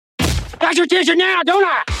got your attention now, don't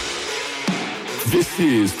I? This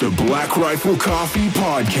is the Black Rifle Coffee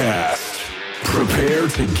Podcast. Prepare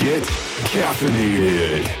to get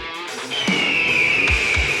caffeinated.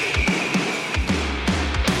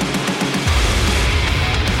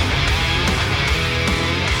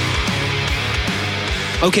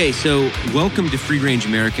 Okay, so welcome to Free Range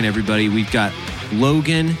American, everybody. We've got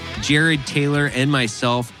Logan, Jared, Taylor, and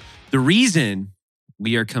myself. The reason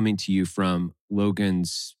we are coming to you from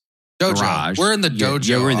Logan's garage. We're in the dojo.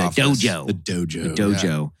 Yeah, we're in the office. dojo. The dojo. The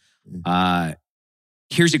dojo. Yeah.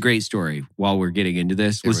 Here's a great story while we're getting into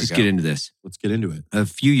this. Let's just get into this. Let's get into it. A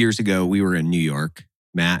few years ago, we were in New York.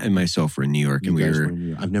 Matt and myself were in New York, and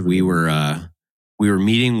we were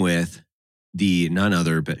meeting with the none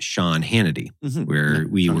other but Sean Hannity, where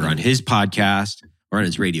we were on his podcast or on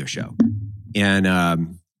his radio show. And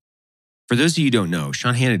for those of you who don't know,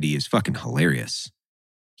 Sean Hannity is fucking hilarious.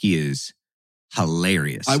 He is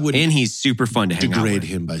hilarious. And he's super fun to hang out with. Degrade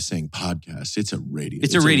him by saying podcast. It's a radio.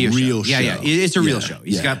 It's a radio real show. show. Yeah. It's a real show.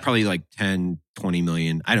 He's got probably like 10, 20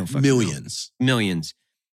 million. I don't fucking Millions. know. Millions.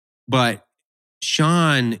 But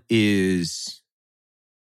Sean is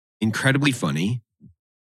incredibly funny.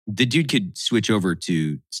 The dude could switch over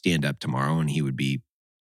to stand up tomorrow and he would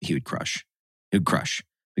crush. He would crush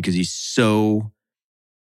because he's so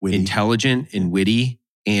intelligent and witty,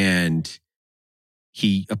 and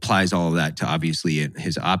he applies all of that to obviously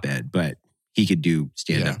his op-ed, but he could do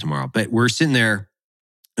stand up tomorrow. But we're sitting there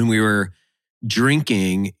and we were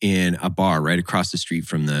drinking in a bar right across the street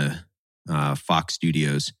from the Fox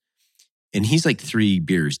Studios. And he's like 3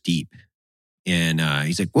 beers deep. And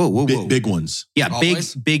he's like, whoa. Big ones. Yeah, Tall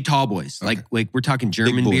boys? Big tall boys. Okay. Like we're talking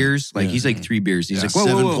German beers. Like he's like 3 beers. He's like,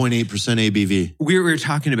 whoa. 7.8% ABV. We were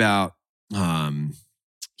talking about,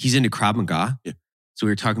 he's into Krav Maga. Yeah. So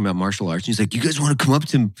we were talking about martial arts. And he's like, you guys want to come up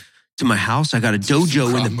to my house? I got a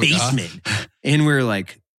dojo in the basement. And we're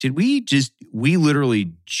like, we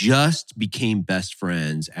literally just became best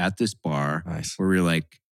friends at this bar. Nice. Where we were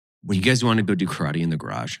like, well, you guys want to go do karate in the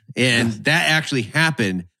garage? And that actually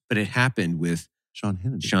happened. But it happened with Sean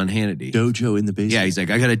Hannity. Dojo in the basement. Yeah, he's like,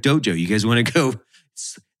 I got a dojo. You guys want to go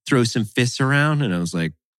throw some fists around? And I was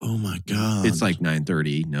like, oh my God. it's like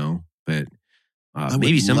 9:30. No, but I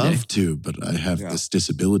maybe would someday. love to, but I have this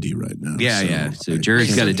disability right now. Yeah. So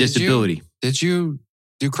Jared's got a disability. Did you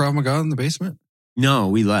do Krav Maga in the basement? No,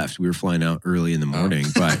 we left. We were flying out early in the morning.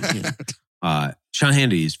 But Sean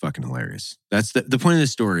Hannity is fucking hilarious. That's the point of the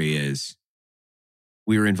story is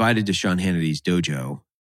we were invited to Sean Hannity's dojo.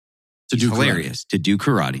 To do hilarious. To do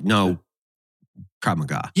karate. No, Krav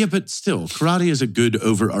Maga. Yeah, but still, karate is a good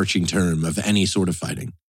overarching term of any sort of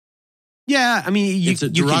fighting. Yeah, I mean, it's a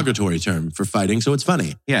derogatory term for fighting, so it's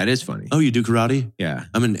funny. Yeah, it is funny. Oh, you do karate? Yeah.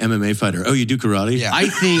 I'm an MMA fighter. Oh, you do karate? Yeah. I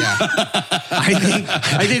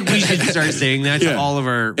think we should start saying that to all of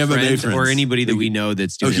our friends or anybody that we know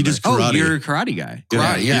that's doing he does karate. Oh, you're a karate guy.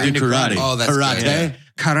 Karate, yeah. You do karate. Oh, that's karate. good.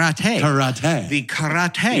 Karate. The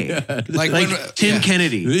karate. Yeah. Like Tim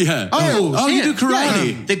Kennedy. Yeah. Oh, you do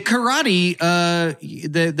karate. Yeah. The karate,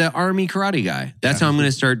 the army karate guy. That's how I'm going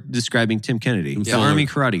to start describing Tim Kennedy. The army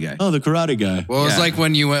karate guy. Oh, the karate guy. Well, it was like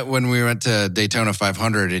when we went to Daytona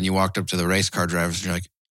 500 and you walked up to the race car drivers and you're like,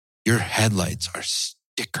 your headlights are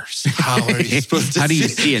stickers. How are you supposed to How do you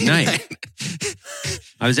see at night?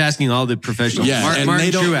 I was asking all the professionals. Yeah,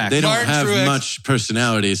 Martin Truex. They don't have much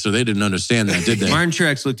personality, so they didn't understand that, did they? Martin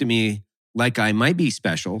Truex looked at me like I might be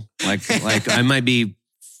special, like I might be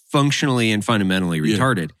functionally and fundamentally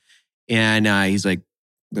retarded. And he's like,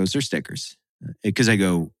 those are stickers. Because I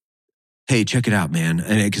go, hey, check it out, man.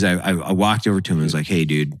 And because I walked over to him and was like, hey,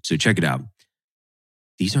 dude, so check it out.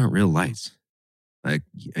 These aren't real lights. Like,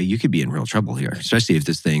 you could be in real trouble here, especially if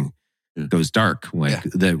this thing goes dark. Like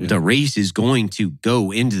the race is going to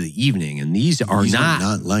go into the evening, and these are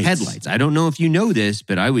not lights. Headlights. I don't know if you know this,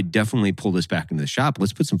 but I would definitely pull this back into the shop.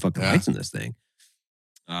 Let's put some fucking lights in this thing.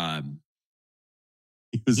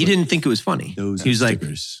 He didn't think it was funny. He was like,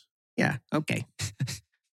 yeah, okay.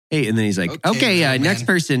 Hey, and then he's like, okay, next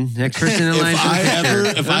person in line.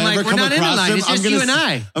 If I ever come across him, it's just you and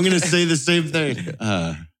I. I'm going to say the same thing.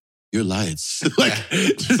 Your lights. Like,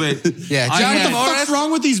 but yeah, what the fuck's wrong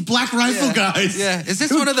with these Black Rifle guys? Yeah. Is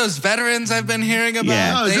this one of those veterans I've been hearing about?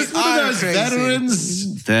 Yeah. Oh, is this one of those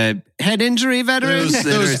veterans? The head injury veterans?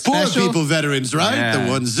 Those poor people veterans, right? Yeah. The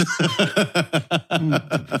ones.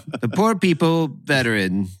 The poor people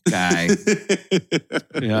veteran guy.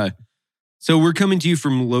 Yeah. So we're coming to you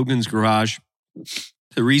from Logan's Garage.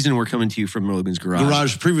 The reason we're coming to you from Logan's Garage.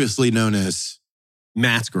 Garage previously known as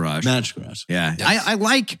Matt's Garage. Matt's Garage. Yeah. I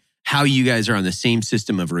like how you guys are on the same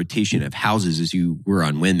system of rotation of houses as you were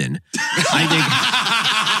on women. I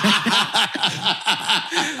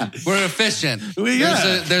We're efficient.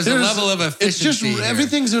 Yeah. There's a level of efficiency. It's just here.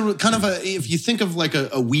 everything's a kind of a. If you think of like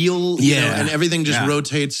a wheel, and everything just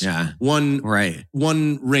rotates one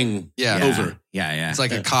ring over. Yeah. It's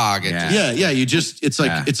like a cog. It just- Yeah. You just it's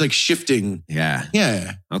like shifting. Yeah.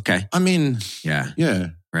 Okay. I mean, Yeah.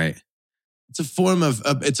 Right. it's a form of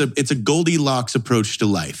it's a Goldilocks approach to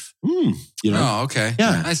life. You know? Oh, okay.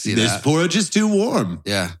 Yeah, I see this that. porridge is too warm.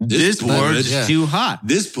 Yeah. This porridge is too hot.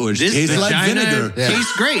 This porridge This tastes like vagina vinegar.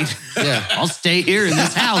 tastes great. Yeah. I'll stay here in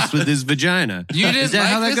this house with this vagina. You didn't Is that like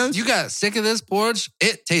how that this? goes? You got sick of this porridge?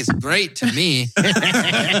 It tastes great to me.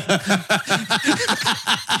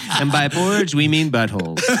 And by porridge, we mean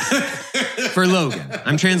buttholes. For Logan.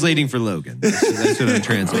 I'm translating for Logan. That's what I'm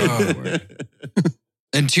translating for.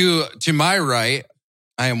 And to my right,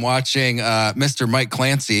 I am watching Mr. Mike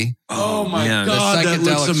Clancy. Oh my Yeah. God, The that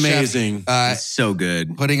looks psychedelic chef. amazing. It's so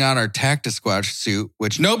good. Putting on our Tactisquatch suit,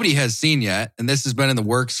 which nobody has seen yet. And this has been in the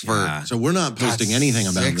works for Yeah. So we're not posting anything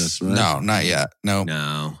about this, right? No, not yet. No.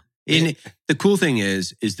 No. And the cool thing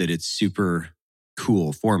is that it's super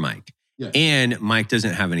cool for Mike. Yeah. And Mike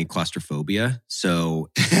doesn't have any claustrophobia.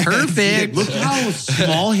 So perfect. Look how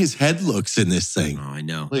small his head looks in this thing. Oh, I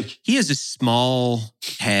know. Like, He has a small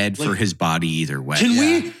head for his body either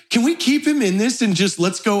way. can we keep him in this and just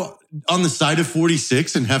let's go on the side of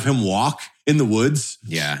 46 and have him walk in the woods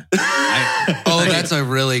Yeah. That's a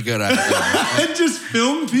really good idea. and just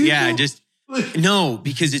film people? Yeah, no,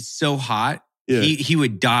 because it's so hot. Yeah. He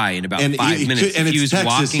would die in about and 5 minutes and if he it's was Texas,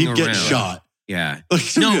 walking he'd get around. shot. Yeah. Like,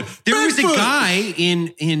 No, there was a Bigfoot! guy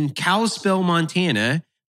in Kalispell, Montana,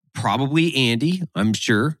 probably Andy, I'm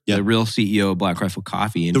sure, Yep. the real CEO of Black Rifle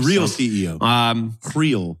Coffee. And The real so, CEO.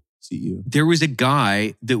 Real CEO. there was a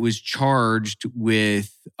guy that was charged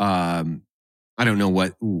with I don't know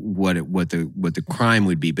what the crime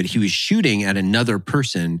would be, but he was shooting at another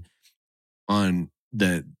person on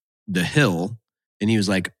the hill, and he was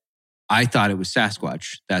like, I thought it was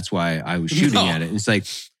Sasquatch. That's why I was shooting at it. And it's like,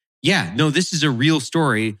 yeah, no, this is a real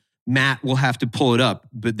story. Matt will have to pull it up.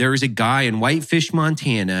 But there was a guy in Whitefish,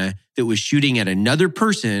 Montana that was shooting at another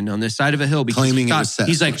person on the side of a hill because Claiming he it thought, was Sasquatch.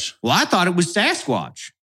 he's like, well, I thought it was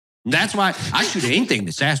Sasquatch. That's why I shoot anything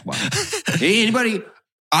to Sasquatch. Anybody?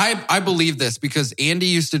 I believe this because Andy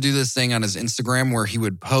used to do this thing on his Instagram where he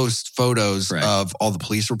would post photos Correct. of all the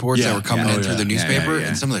police reports that were coming in through the newspaper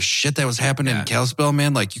and some of the shit that was happening in Kalispell,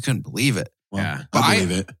 man, like you couldn't believe it. Well, Yeah. I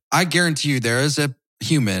believe it. I guarantee you there is a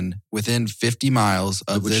human within 50 miles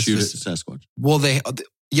I of would this. shoot at Sasquatch. Well,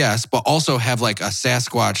 yes, but also have like a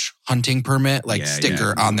Sasquatch hunting permit, like Yeah,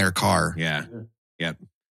 sticker on their car. Yeah. Yep.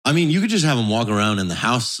 I mean, you could just have him walk around in the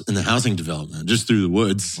housing development, just through the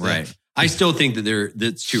woods. Right. I still think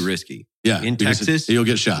that's too risky. Yeah. In because Texas? you'll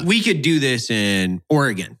get shot. We could do this in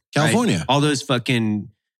Oregon. California. Right? All those fucking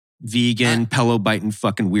vegan, pillow biting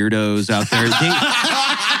fucking weirdos out there.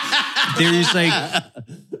 There's like,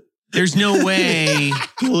 there's no way.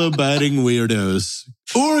 Pillow biting weirdos.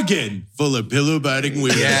 Oregon, full of pillow biting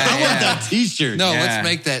weirdos. Yeah, I want yeah. that t-shirt. No, Yeah. let's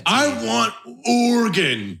make that. I want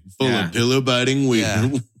Oregon, full Yeah. of pillow biting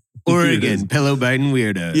weirdos. Oregon, pillow biting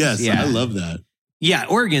weirdos. Yes, Yeah. I love that. Yeah,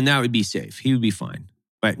 Oregon, that would be safe. He would be fine,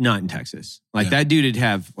 but not in Texas. Like Yeah. that dude would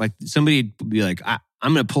have, like somebody would be like,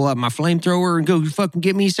 I'm going to pull out my flamethrower and go fucking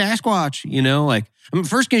get me Sasquatch. You know, like I'm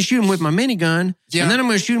first going to shoot him with my minigun Yeah. and then I'm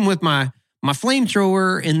going to shoot him with my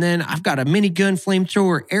flamethrower. And then I've got a minigun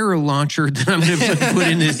flamethrower arrow launcher that I'm going to put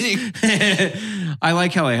in this. I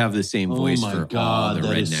like how I have the same voice for all the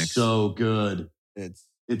that is rednecks. so good.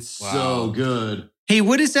 It's Wow. so good. Hey,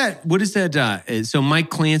 what is that? What is that? So Mike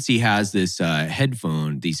Clancy has this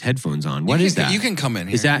these headphones on. What is that? You can come in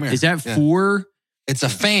here. Is that Come here. is that Yeah. for? It's a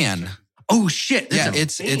fan. Oh shit! Yeah,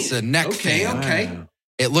 that's it's a neck fan. Okay.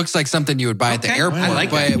 It looks like something you would buy at the Okay. airport, I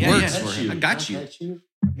like but that. it Yeah, works yeah. for him. I got you.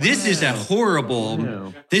 This is a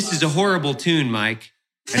horrible. This is a horrible tune, Mike.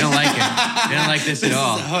 I don't like it. I don't like this at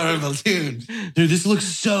all. It's a horrible tune. Dude, this looks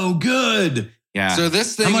so good. Yeah. So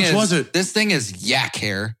this thing How much is, was it? This thing is yak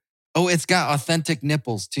hair. Oh, it's got authentic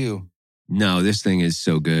nipples too. No, this thing is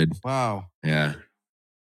so good. Wow. Yeah.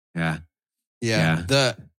 Yeah. Yeah.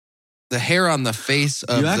 The hair on the face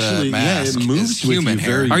of You actually- the mask yeah, it moves is with human you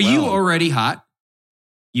hair. very Are you well. already hot?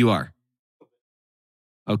 You are.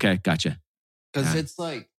 Okay, gotcha. Because Yeah. it's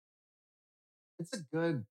like, it's a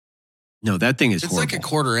good, No, that thing is it's horrible. like a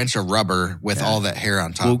 1/4 inch of rubber with Yeah. all that hair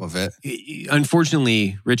on top Well, of it.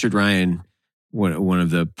 Unfortunately, Richard Ryan, one of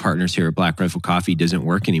the partners here at Black Rifle Coffee, doesn't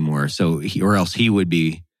work anymore. So or else he would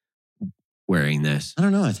be wearing this. I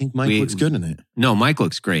don't know. I think Mike looks good in it. No, Mike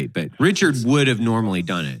looks great, but Richard would have normally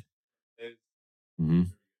done it.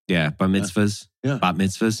 Yeah, bar mitzvahs. Yeah. Bat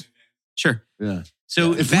mitzvahs. Sure. Yeah.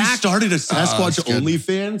 So if we started a Sasquatch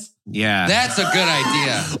OnlyFans, that's a good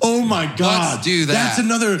idea. Oh my God, let's do that. That's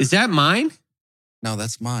another. Is that mine? No,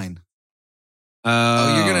 that's mine. You're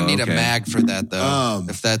gonna need a mag for that though.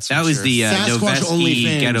 If that was the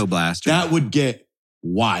Noveski Ghetto Blaster. That would get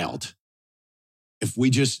wild. If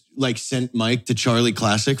we just like sent Mike to Charlie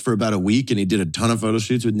Classic for about a week and he did a ton of photo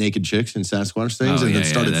shoots with naked chicks and Sasquatch things and then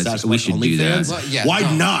started Sasquatch OnlyFans. Well,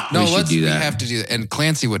 why not? No, we have to do that. And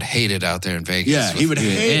Clancy would hate it out there in Vegas. Yeah, he would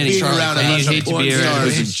hate being around a bunch of porn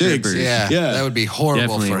stars and chicks. Yeah, that would be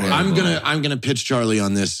horrible for him. I'm gonna pitch Charlie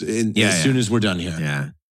on this as soon as we're done here. Yeah,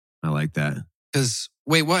 I like that. Because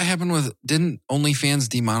wait, what happened with? Didn't OnlyFans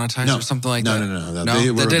demonetize or something like that? No. They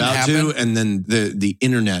were about to, and then the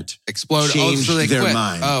internet exploded. Changed so they their quit.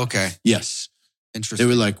 mind. Oh, okay. Yes, interesting. They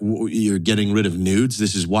were like, "You're getting rid of nudes.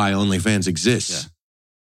 This is why OnlyFans exists." Yeah.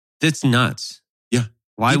 That's nuts. Yeah.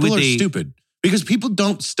 Why people would they? Are stupid because people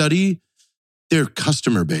don't study their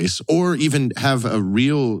customer base or even have a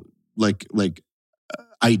real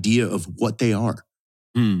idea of what they are.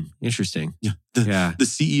 Interesting. Yeah. The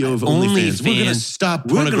CEO of OnlyFans. We're going to stop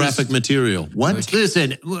pornographic material. What?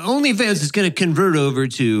 Listen, OnlyFans is going to convert over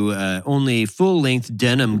to only full-length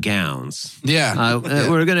denim gowns. Yeah.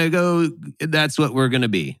 We're going to go, that's what we're going to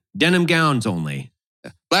be. Denim gowns only.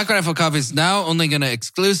 Black Rifle Coffee is now only going to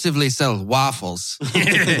exclusively sell waffles.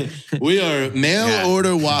 We are mail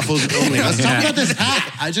order waffles only. Let's talk about this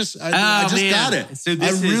hat. I just got it. So I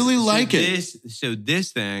really like it. So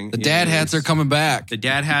this thing. The dad hats are coming back. The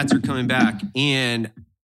dad hats are coming back. And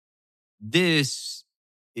this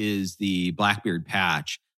is the Blackbeard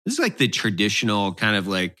patch. This is like the traditional kind of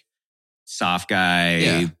like soft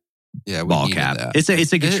guy ball cap. It's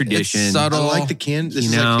like a tradition. It's subtle. I like the This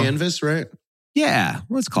is like canvas, right? Yeah,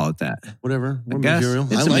 let's call it that. Whatever. What material?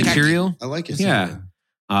 It's material. I like it. Yeah.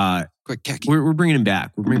 Quick khaki. We're bringing him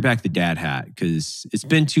back. We're bringing back the dad hat because it's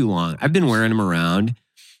been too long. I've been wearing him around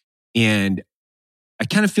and I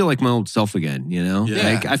kind of feel like my old self again, you know?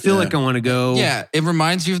 Yeah. Like I feel like I want to go. Yeah, it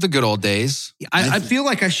reminds you of the good old days. I feel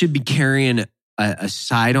like I should be carrying a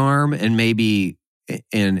sidearm and maybe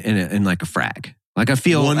in like a frag. Like I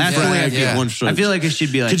feel one that's the way I feel. One I feel like it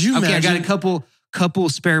should be like, could you okay, imagine? I got a couple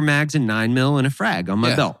spare mags and 9mm and a frag on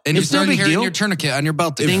my belt. And it's you're no big carrying deal. your tourniquet on your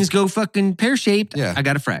belt. Things go fucking pear-shaped. Yeah. I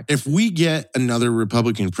got a frag. If we get another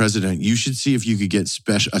Republican president, you should see if you could get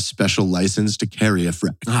a special license to carry a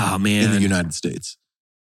frag Oh man. in the United States.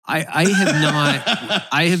 I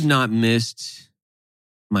have not missed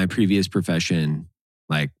my previous profession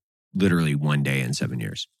like literally one day in 7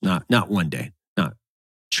 years. Not one day. Not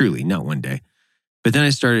one day. But then I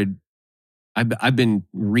started I've been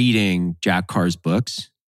reading Jack Carr's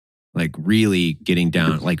books, like really getting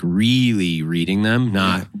down, like really reading them,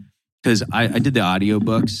 not because I did the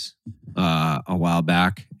audiobooks a while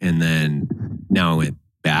back and then now I went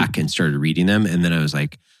back and started reading them. And then I was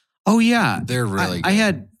like, oh yeah, they're really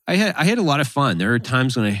good. I had a lot of fun. There are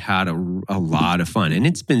times when I had a lot of fun and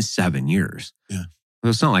it's been 7 years. Yeah. So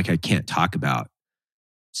it's not like I can't talk about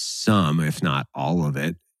some, if not all of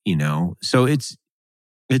it, you know? So it's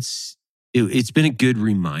been a good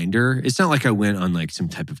reminder. It's not like I went on like some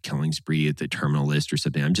type of killing spree at the terminal list or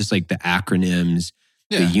something. I'm just like the acronyms,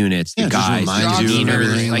 the units, the guys, the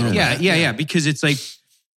demeanors. Like, yeah. Because it's like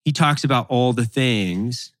he talks about all the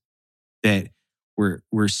things that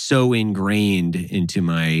were so ingrained into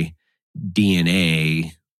my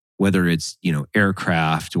DNA, whether it's, you know,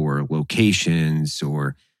 aircraft or locations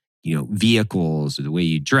or, you know, vehicles or the way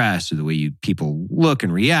you dress or the way people look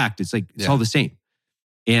and react. It's like, it's all the same.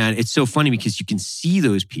 And it's so funny because you can see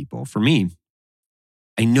those people. For me,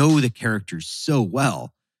 I know the characters so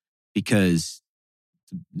well because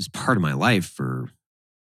it's part of my life for,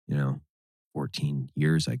 14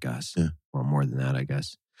 years, I guess. Yeah. Well, more than that, I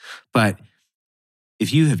guess. But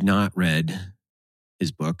if you have not read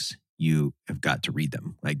his books, you have got to read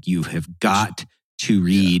them. Like you have got to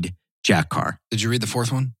read Jack Carr. Did you read the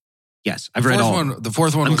fourth one? Yes, I've read all. The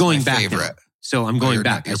fourth one. I'm was going my back favorite. now. So I'm going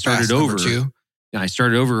back. I started over. I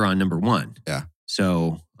started over on number 1. Yeah.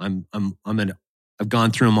 So I've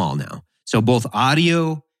gone through them all now. So both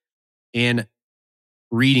audio and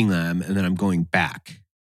reading them, and then I'm going back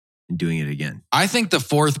and doing it again. I think the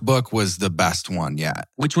fourth book was the best one yet.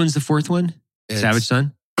 Which one's the fourth one? Savage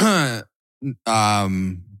Son?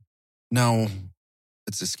 No,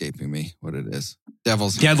 it's escaping me what it is.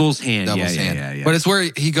 Devil's Hand. Yeah. But it's where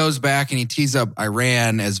he goes back and he tees up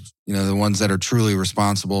Iran as, the ones that are truly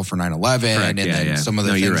responsible for 9/11 and then some of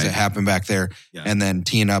the things that happened back there, and then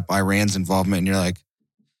teeing up Iran's involvement. And you're like,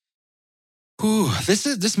 "Ooh,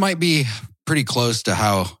 this might be pretty close to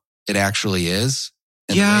how it actually is."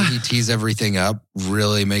 And the way he tees everything up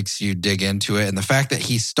really makes you dig into it. And the fact that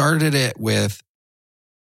he started it with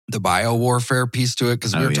the biowarfare piece to it,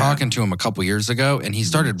 because we were talking to him a couple years ago, and he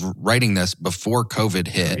started writing this before COVID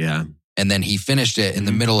hit. And then he finished it in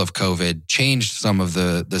the middle of COVID, changed some of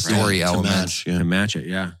the story elements. To match it,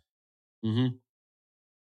 Mm-hmm.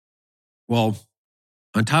 Well,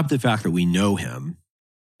 on top of the fact that we know him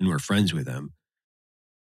and we're friends with him,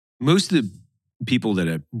 most of the people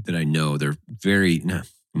that I know, they're very,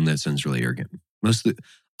 that sounds really arrogant.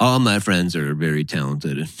 All my friends are very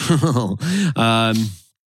talented.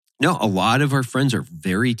 No, a lot of our friends are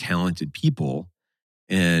very talented people.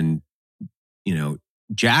 And,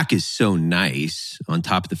 Jack is so nice on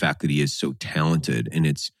top of the fact that he is so talented. And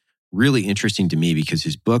it's really interesting to me because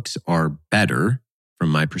his books are better, from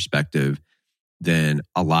my perspective, than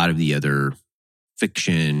a lot of the other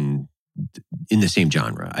fiction in the same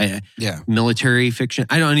genre. Military fiction.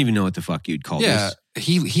 I don't even know what the fuck you'd call this.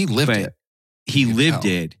 He lived it. He lived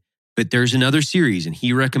it. But there's another series, and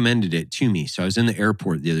he recommended it to me. So I was in the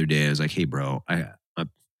airport the other day. I was like, "Hey, bro,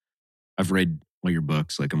 I've read all your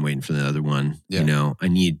books. Like, I'm waiting for the other one. I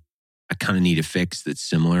kind of need a fix that's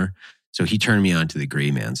similar." So he turned me on to the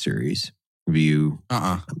Gray Man series. Have you?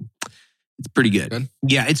 It's pretty good.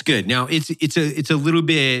 Yeah, it's good. Now it's a little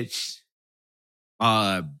bit.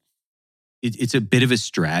 It's a bit of a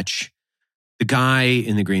stretch. The guy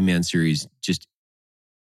in the Gray Man series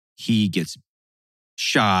he gets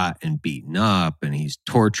shot and beaten up, and he's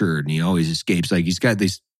tortured, and he always escapes. Like, he's got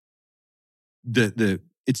this.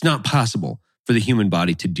 It's not possible for the human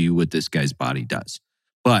body to do what this guy's body does,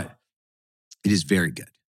 but it is very good.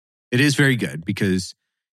 It is very good because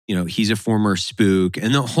he's a former spook,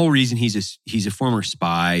 and the whole reason he's a former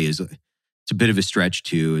spy is it's a bit of a stretch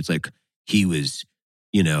too. It's like he was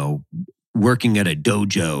working at a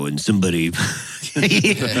dojo and somebody and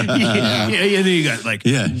then you got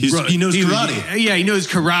he knows karate. He knows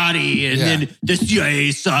karate, and then the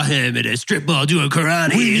CIA saw him at a strip mall doing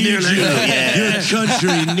karate, and they're like,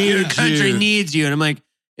 your country needs you. And I'm like,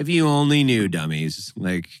 if you only knew, dummies,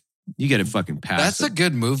 like, you got to fucking pass. That's a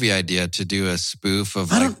good movie idea to do a spoof of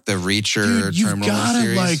the Reacher Terminal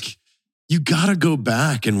series. You gotta go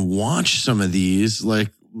back and watch some of these,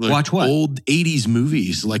 watch what? Old 80s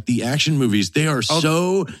movies, like the action movies. They are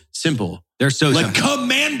so simple. They're so simple.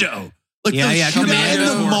 Commando. Commando in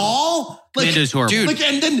the mall. Commando's horrible. Dude.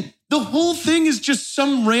 And then the whole thing is just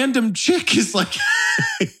some random chick is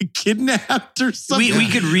kidnapped or something. We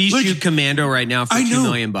could reshoot Commando right now for $2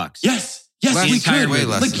 million. Yes, we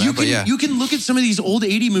could. You can look at some of these old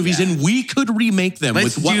 80 movies and we could remake them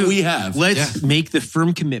with what we have. Let's make the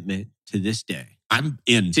firm commitment to this day. I'm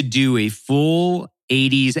in. To do a full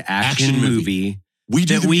 80s action movie. We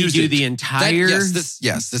do the entire... This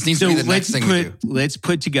needs to be the next thing we do. Let's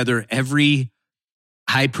put together every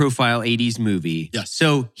high-profile 80s movie. Yes.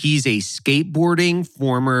 So he's a skateboarding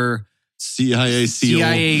former... CIA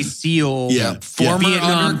SEAL. Yeah. Former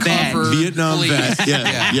Vietnam vet.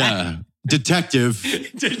 Yeah. Detective.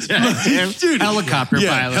 Dude. Helicopter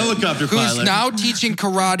pilot. Helicopter pilot. Who's now teaching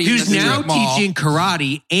karate. Who's now teaching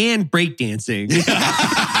karate and breakdancing.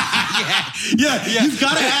 You've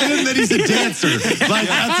got to add in that he's a dancer.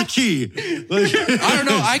 That's a key. I don't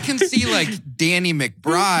know. I can see Danny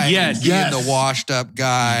McBride being the washed up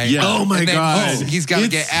guy. Yeah. Oh my God. He's got to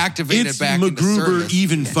get activated back into service. It's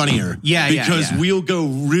even funnier. Because we'll go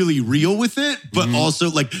really real with it, but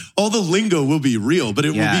also all the lingo will be real, but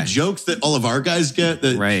it will be jokes that all of our guys get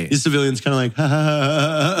that the civilians kind of like, ha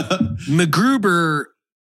ha ha. MacGruber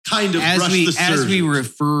kind of as we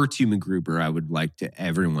refer to MacGruber, I would like to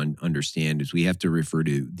everyone understand is we have to refer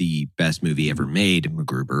to the best movie ever made,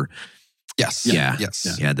 MacGruber. Yes. Yeah,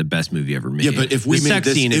 the best movie ever made. Yeah, but if we made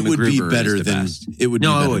this, it would be better than it would.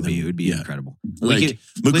 It would be incredible. Let's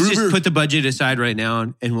just put the budget aside right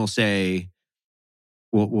now, and we'll say.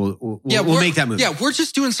 We'll make that movie. Yeah, we're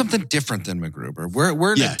just doing something different than MacGruber.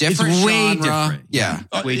 We're in a different genre. Way different. Yeah.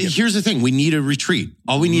 Here's the thing: we need a retreat.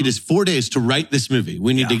 All we need is 4 days to write this movie.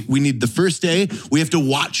 We need the first day. We have to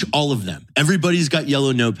watch all of them. Everybody's got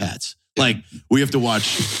yellow notepads. We have to watch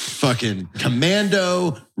fucking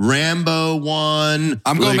Commando, Rambo 1.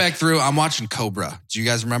 I'm going back through. I'm watching Cobra. Do you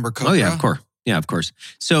guys remember Cobra? Oh yeah, of course. Yeah, of course.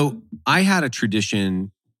 So I had a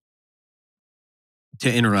tradition.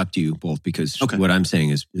 To interrupt you both, because what I'm saying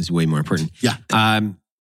is way more important. Yeah. I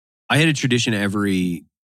had a tradition every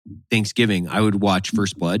Thanksgiving. I would watch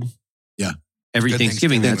First Blood. Yeah. Every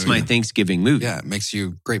Thanksgiving. That's my Thanksgiving movie. Yeah, it makes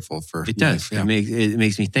you grateful for it. Does. Yeah. It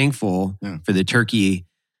makes me thankful for the turkey,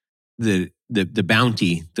 the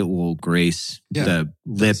bounty that will grace the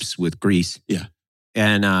lips with grease. Yeah.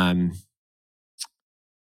 And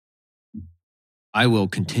I will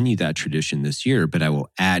continue that tradition this year, but I will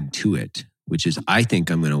add to it, which is I think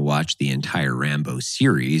I'm going to watch the entire Rambo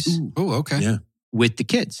series Oh, okay. Yeah. with the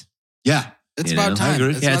kids. Yeah. It's You about know? time. I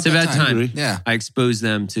agree. It's about time. Yeah. I expose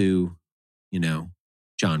them to,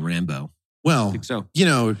 John Rambo. I Well, think so.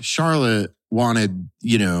 Charlotte wanted,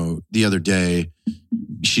 the other day,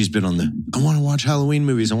 she's been on I want to watch Halloween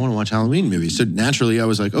movies. So naturally I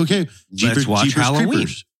was like, okay, Let's watch Halloween.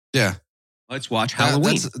 Creepers. Yeah. Let's watch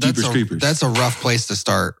Halloween. Jeepers Creepers. That's a rough place to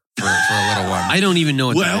start for a little one. I don't even know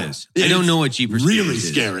what that is. I don't know what Jeepers Really Creepers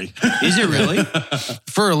is. scary. Is it really?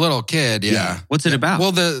 For a little kid, yeah. Yeah. What's it about?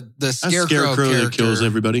 Well, the A scarecrow scarecrow that character kills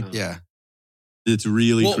everybody. Yeah. It's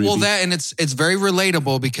really creepy. Well, that and it's very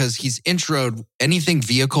relatable because he's introed anything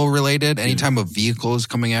vehicle related. Anytime a vehicle is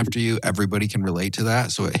coming after you, everybody can relate to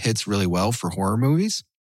that. So it hits really well for horror movies.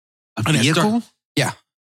 A And it vehicle?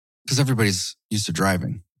 Because everybody's used to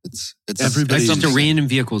driving. It's Everybody- It's it's just a random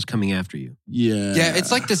vehicle's coming after you. Yeah. Yeah,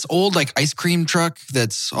 it's like this old ice cream truck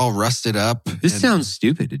that's all rusted up. This And- sounds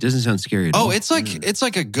stupid. It doesn't sound scary at all. Oh, it's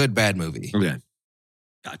like a good bad movie. Okay.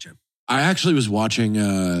 Gotcha. I actually was watching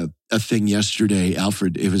a thing yesterday.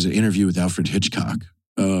 It was an interview with Alfred Hitchcock.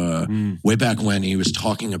 Way back when he was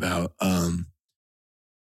talking about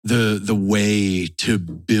the way to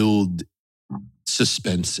build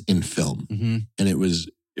suspense in film, Mm-hmm. and it was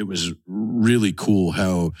really cool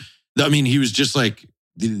how, he was just like,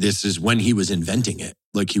 this is when he was inventing it.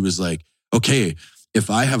 Like he was like, okay, if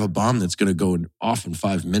I have a bomb that's going to go off in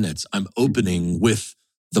 5 minutes, I'm opening with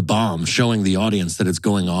the bomb, showing the audience that it's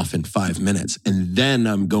going off in 5 minutes. And then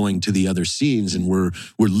I'm going to the other scenes and we're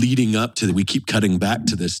leading up to we keep cutting back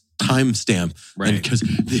to this timestamp. Right. Because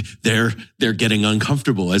they're getting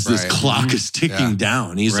uncomfortable as this Right. clock is ticking Yeah.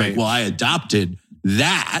 down. He's Right. like, well, I adopted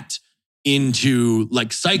that into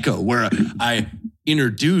Psycho, where I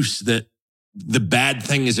introduce that the bad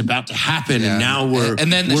thing is about to happen, Yeah. and now we're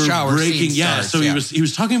And then the shower breaking. scene Yeah, starts, so yeah. he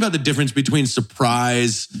was talking about the difference between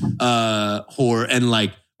surprise horror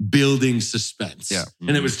and building suspense. Yeah.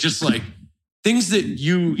 And it was just things that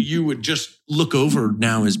you would just look over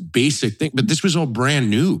now as basic things, but this was all brand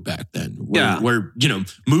new back then. Where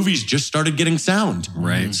movies just started getting sound.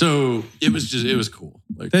 Right. So it was cool.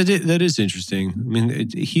 That is interesting. I mean,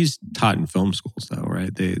 he's taught in film schools though,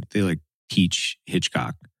 right? They teach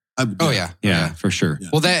Hitchcock. Oh yeah. Yeah, for sure. Yeah.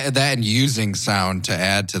 Well, that and using sound to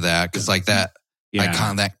add to that because that Yeah.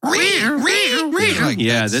 icon that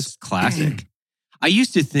Yeah, that's classic. I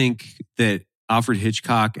used to think that Alfred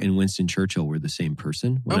Hitchcock and Winston Churchill were the same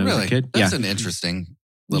person when I was really? a kid. That's an interesting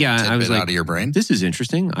little Yeah, I tidbit was like, out of your brain. This is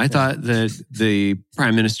interesting. I thought that the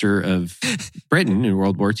Prime Minister of Britain in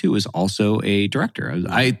World War II was also a director.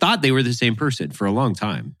 I thought they were the same person for a long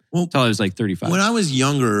time. Well, Until I was 35. When I was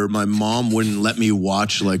younger, my mom wouldn't let me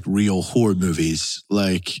watch real horror movies.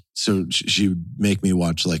 So she would make me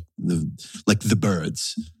watch the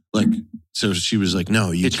Birds. So she was like,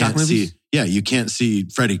 no, you Hitchcock can't movies? see. Yeah, you can't see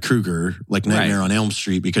Freddy Krueger Nightmare Right. on Elm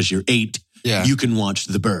Street because you're 8. Yeah. You can watch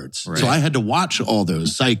The Birds. Right. So I had to watch all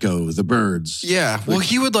those: Psycho, The Birds. Yeah. Well,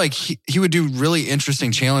 he would he would do really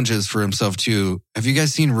interesting challenges for himself too. Have you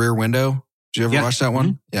guys seen Rear Window? Did you ever Yeah. watch that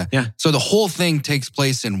one? Yeah. Yeah. So the whole thing takes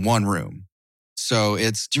place in one room. So do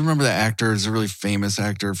you remember the actor? It's a really famous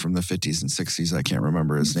actor from the 50s and 60s. I can't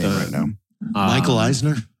remember his name right now. Michael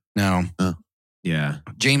Eisner. No. Yeah.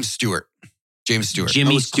 James Stewart.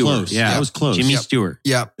 Jimmy was Stewart. close. Yeah. I was close. Jimmy Yep. Stewart.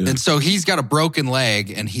 Yep. Yeah. And so he's got a broken leg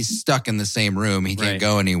and he's stuck in the same room. He can't Right.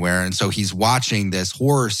 go anywhere. And so he's watching this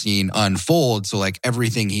horror scene unfold. So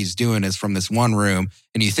everything he's doing is from this one room.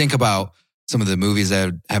 And you think about some of the movies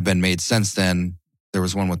that have been made since then. There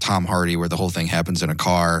was one with Tom Hardy where the whole thing happens in a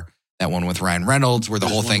car. That one with Ryan Reynolds where the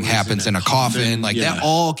There's whole one thing where he's happens in in a a coffin. coffin. That Yeah.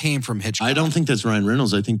 all came from Hitchcock. I don't think that's Ryan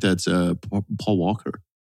Reynolds. I think that's Paul Walker.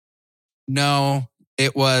 No,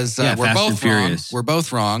 it was. Yeah, we're Fast and both wrong. Furious. We're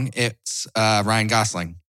both wrong. It's Ryan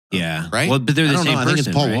Gosling. Yeah. Right? Well, but they're I the don't same know. I person. think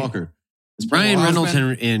it's Paul right? Walker. It's Paul Ryan Walker.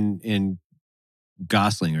 Reynolds and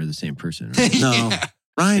Gosling are the same person. Right? No. Yeah.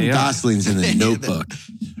 Ryan They are. Gosling's in The Notebook.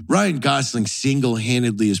 Ryan Gosling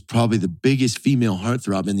single-handedly is probably the biggest female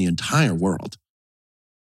heartthrob in the entire world.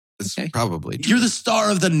 It's Okay. probably true. You're the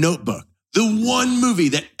star of The Notebook, the one movie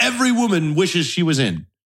that every woman wishes she was in.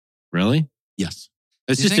 Really? Yes.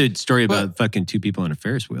 It's You just think? a story about But- fucking two people on a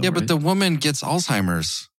Ferris wheel. Yeah, right? but the woman gets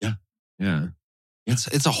Alzheimer's. Yeah.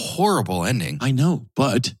 It's a horrible ending. I know,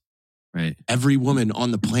 but Right. every woman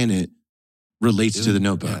on the planet relates to The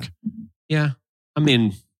Notebook. Yeah. I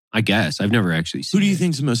mean, I guess. I've never actually seen Who do you it.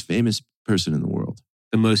 think's the most famous person in the world?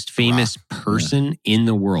 The most famous person in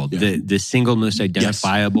the world. Yeah. The single most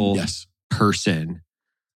identifiable Yes. person.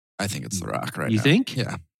 I think it's The Rock right You now. think?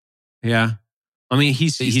 Yeah. Yeah. I mean,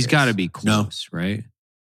 he's days. got to be close, right?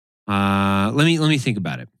 Let me think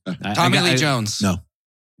about it. Tommy Lee Jones. No.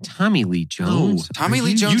 Tommy Lee Jones. Tommy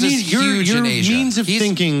Lee Jones is huge your in Asia. means of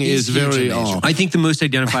thinking he's is huge very in Asia. off. I think the most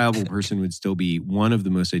identifiable person would still be one of the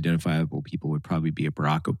most identifiable people would probably be a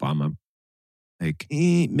Barack Obama. Like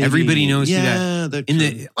Maybe. everybody knows who Yeah, that in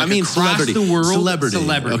the I mean, across celebrity. the world.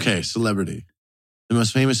 Celebrity. Okay, celebrity. The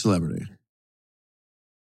most famous celebrity.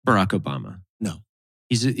 Barack Obama. No.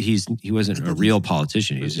 He wasn't a real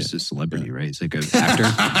politician. He was just a celebrity, right? He's like an actor.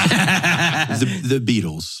 the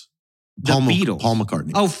Beatles. The Beatles. Paul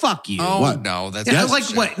McCartney. Oh, fuck you. Oh, What? no. That's They're like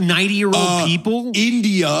what, 90-year-old people?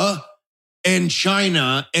 India and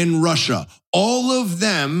China and Russia. All of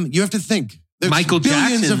them, you have to think. There's Michael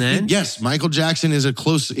billions Jackson, of, then? Yes, Michael Jackson is a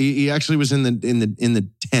close. He actually was in the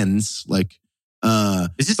tens. Like,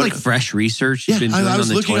 Is this like fresh research yeah, you've been doing I was on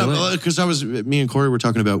the looking toilet? up because me and Corey were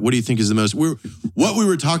talking about what do you think is the most. What we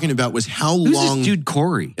were talking about was how Who's long. this dude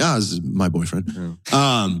Corey? Yeah, this is my boyfriend.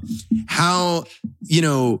 Oh. How,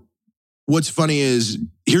 what's funny is,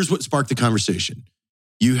 here's what sparked the conversation.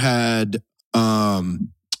 You had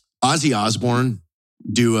Ozzy Osbourne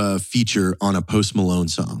do a feature on a Post Malone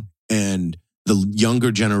song. And the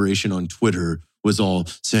younger generation on Twitter was all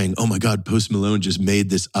saying, oh my God, Post Malone just made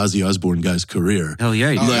this Ozzy Osbourne guy's career. Hell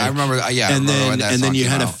yeah. Oh, I remember. Yeah, I And remember when then that you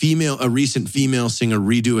song had came out. a recent female singer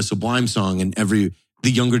redo a Sublime song, and the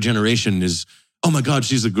younger generation is, oh my God,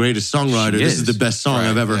 she's the greatest songwriter. She This is. is the best song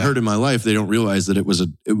I've ever heard in my life. They don't realize that it was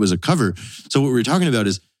a cover. So what we were talking about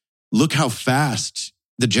is, look how fast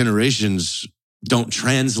the generations don't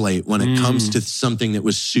translate when it comes to something that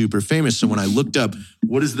was super famous. So when I looked up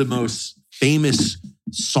what is the most famous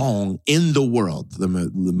song in the world, the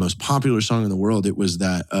most popular song in the world, it was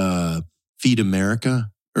that Feed America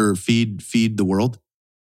or Feed the World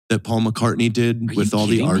that Paul McCartney did with all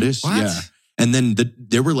the artists. What? Yeah. And then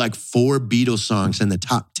there were like 4 Beatles songs in the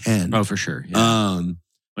top 10. Oh, for sure. Yeah.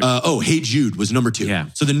 Hey Jude was number 2. Yeah.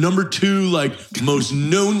 So the number 2 like most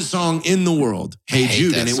known song in the world, Hey hate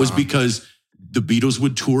Jude, that and it was song. because the Beatles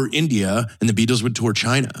would tour India and the Beatles would tour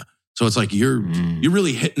China. So it's like you're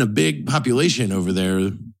really hitting a big population over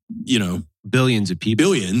there. Billions of people.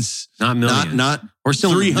 Billions, Not millions. not We're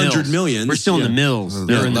still in the 300 mills. million. We're still in the mills.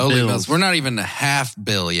 They're in the Lowly bills. Mills. We're not even a half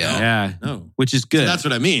bill yet. Yeah. No. Which is good. That's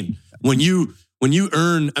what I mean. When you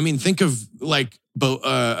earn, I mean, think of like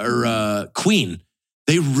Queen.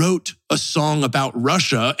 They wrote a song about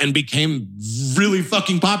Russia and became really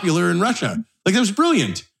fucking popular in Russia. Like that was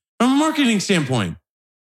brilliant from a marketing standpoint.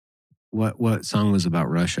 What song was about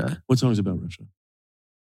Russia? What song is about Russia?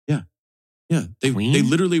 Yeah. They Queen?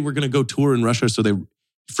 literally were going to go tour in Russia. So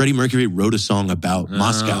Freddie Mercury wrote a song about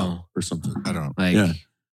Moscow or something. I don't know. Like, Yeah.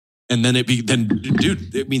 And then dude,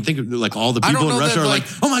 I mean, think of like all the I don't people in know Russia that, are like,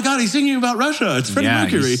 oh my God, he's singing about Russia. It's Freddie yeah,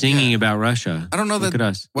 Mercury. he's singing about Russia. I don't know Look that. at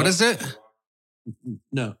us. What is it?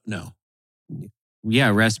 No. Yeah,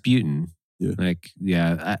 Rasputin. Yeah. Like,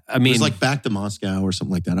 yeah. I It mean, was like Back to Moscow or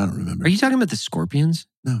something like that. I don't remember. are you talking about the Scorpions?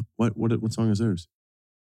 No. What song is theirs?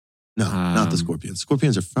 No, not the Scorpions.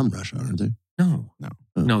 Scorpions are from Russia, aren't they? No,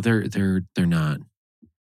 they're not.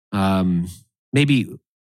 Maybe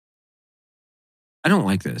I don't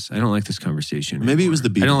like this. I don't like this conversation. Maybe it was the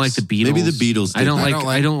Beatles. I don't like the Beatles. Maybe the Beatles. I don't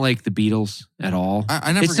did. like the Beatles at all.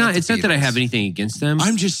 I never. It's not got the that I Beatles. have anything against them.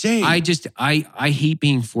 I'm just saying. I hate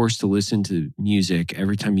being forced to listen to music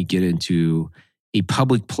every time you get into a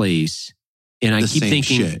public place. And I the keep same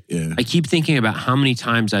thinking, shit. Yeah. I keep thinking about how many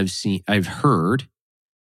times I've heard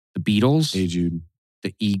the Beatles, Hey Jude.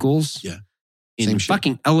 the Eagles, Yeah. in Same shit.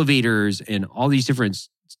 fucking elevators and all these different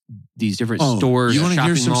stores, you wanna hear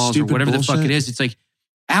shopping some malls, or stupid whatever the fuck bullshit? it is. It's like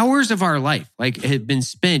hours of our life have been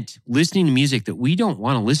spent listening to music that we don't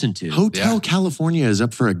want to listen to. Hotel California is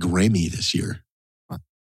up for a Grammy this year.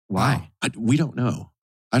 Why? We don't know.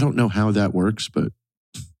 I don't know how that works, but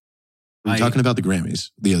we were talking about the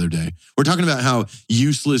Grammys the other day. We're talking about how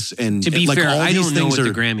useless and To be like fair, all I these don't know things what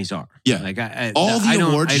are. the Grammys are. Yeah. Like All the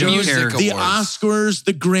award I don't shows, care. the awards. Oscars,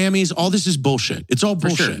 the Grammys, all this is bullshit. It's all For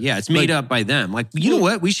bullshit. sure. Yeah, it's made up by them. Like, you know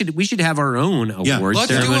what? We should have our own Yeah. awards Let's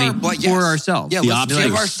do ceremony our- yes. for ourselves. Yeah, The let's give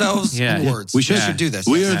optics. ourselves Yeah. awards. We should. do this.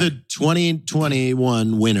 We Yes. are the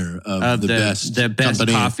 2021 winner of the best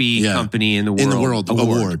coffee company in the world.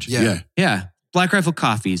 award. Yeah. Yeah. Black Rifle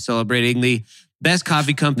Coffee celebrating the best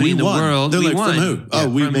coffee company in the won. world. They're We like, won. from who? Oh,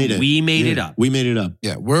 we made it. We made it Yeah. up. We made it up.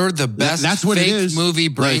 Yeah, we're the best That's what it fake is. movie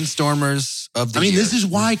Like- brainstormers of the I mean, year. this is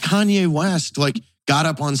why Kanye West got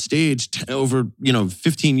up on stage over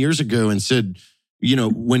 15 years ago and said,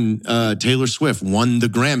 when Taylor Swift won the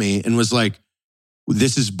Grammy and was like,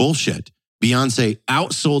 this is bullshit. Beyonce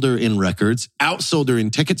outsold her in records, outsold her in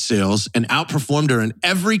ticket sales, and outperformed her in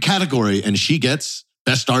every category, and she gets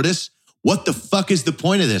Best Artist. What the fuck is the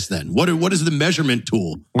point of this then? What is the measurement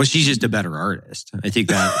tool? Well, she's just a better artist. I think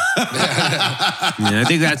that. I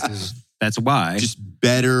think that's why. Just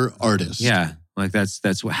better artist. Yeah, like that's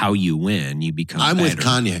how you win. You become. I'm better. with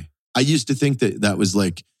Kanye. I used to think that was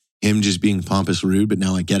like him just being pompous rude, but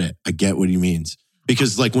now I get it. I get what he means.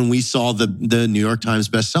 Because like when we saw the New York Times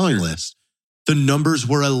bestselling list, the numbers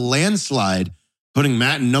were a landslide, putting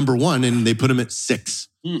Matt in number 1, and they put him at 6.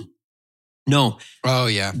 No. Oh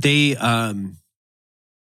yeah. They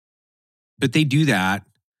but they do that.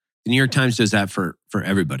 The New York Times does that for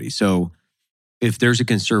everybody. So if there's a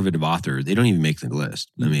conservative author, they don't even make the list.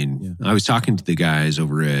 I mean, I was talking to the guys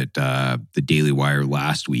over at the Daily Wire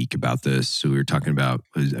last week about this. So we were talking about,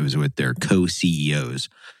 I was with their co-CEOs,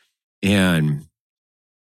 and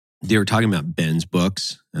they were talking about Ben's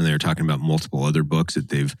books, and they were talking about multiple other books that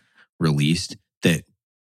they've released that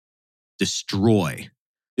destroy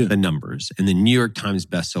the numbers. And the New York Times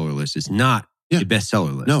bestseller list is not a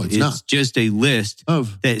bestseller list. No, it's not. It's just a list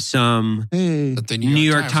that some That the New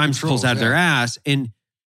York Times controls, pulls out of their ass. And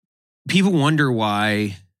people wonder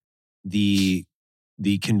why the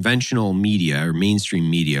conventional media or mainstream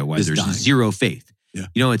media, why there's zero faith. Yeah.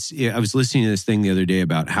 You know, I was listening to this thing the other day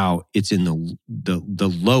about how it's in the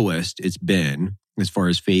lowest it's been as far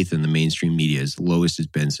as faith in the mainstream media, is the lowest it's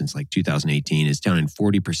been since like 2018. It's down in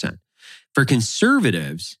 40%. For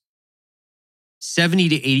conservatives, 70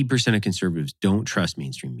 to 80% of conservatives don't trust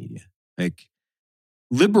mainstream media. Like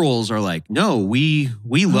liberals are like, no, we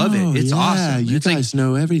love it. It's awesome. You it's guys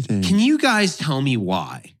know everything. Can you guys tell me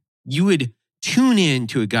why you would tune in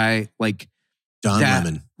to a guy like Don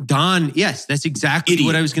Lemon? Don, yes, that's exactly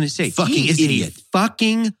what I was going to say. Fucking he is idiot. a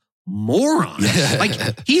fucking moron.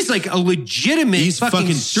 Like he's like a legitimate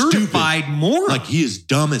fucking certified moron. Like he is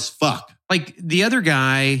dumb as fuck. Like the other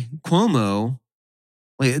guy, Cuomo,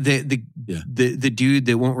 like the dude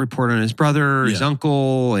that won't report on his brother or his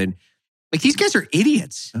uncle, and like these guys are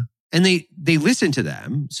idiots. Yeah. And they listen to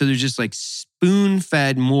them. So they're just like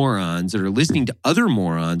spoon-fed morons that are listening to other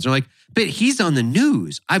morons. They're like, but he's on the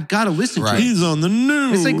news. I've got to listen to him. He's on the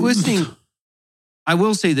news. It's like listening. I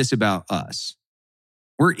will say this about us.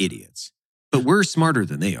 We're idiots, but we're smarter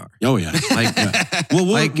than they are. Oh, yeah. Like, well,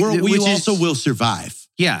 like, we which also is- will survive.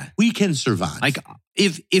 Yeah. We can survive. Like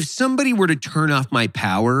if somebody were to turn off my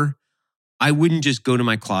power, I wouldn't just go to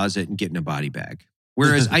my closet and get in a body bag.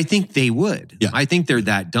 Whereas I think they would. Yeah. I think they're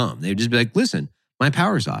that dumb. They'd just be like, listen, my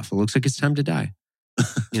power's off. It looks like it's time to die.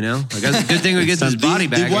 You know? Like, that's a good thing we get this body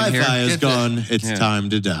bag The in here. Wi-Fi is gone. It's time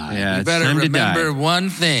to die. Yeah, You it's better time to die. remember one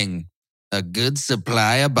thing: a good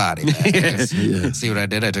supply of body bags. Yeah. See what I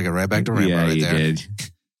did? I took it right back to Rambo Yeah, right you there. did.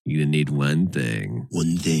 You need one thing.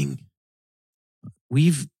 One thing.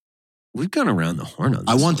 We've gone around the horn on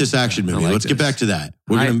this. I want this action movie. like Let's get this. back to that.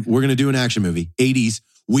 We're gonna do an action movie. 80s.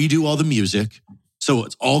 We do all the music. So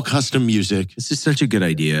it's all custom music. This is such a good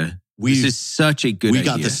idea. This is such a good idea. We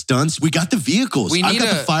got the stunts. We got the vehicles. We I've need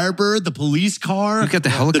got the Firebird, the police car. We've got the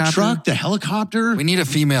helicopter. The truck, the helicopter. We need a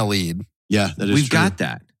female lead. Yeah, that is We've true. got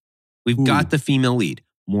that. We've got the female lead,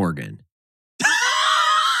 Morgan.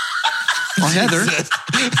 Or Heather.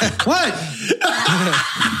 What?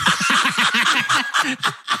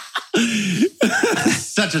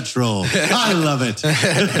 Such a troll. I love it.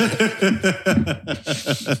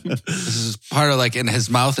 This is part of like, and his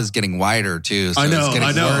mouth is getting wider too. So I know. It's getting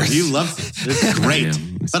I know. worse. He loves it. It's great.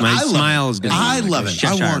 Yeah. But My I love smile it. is gonna be I like love a it. I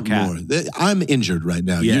Cheshire want cat. more. I'm injured right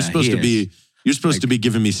now. Yeah, you're supposed he to be. You're supposed to be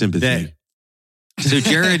giving me sympathy. So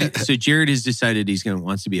Jared has decided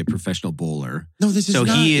wants to be a professional bowler. No, this is So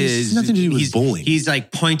not. he this is has nothing to do with he's, bowling. He's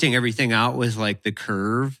like pointing everything out with like the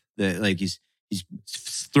curve that like he's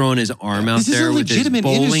throwing his arm out this is there a with his legitimate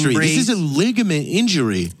bowling injury. brace. This is a ligament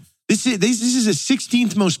injury. This is a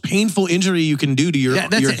 16th most painful injury you can do to your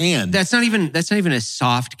hand. That's not even a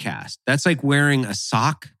soft cast. That's like wearing a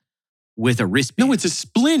sock with a wristband. No, it's a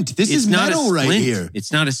splint. This is not metal a right splint. here.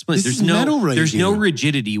 It's not a splint. This is metal right There's no here.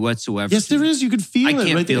 rigidity whatsoever. Yes, there is. You could feel I it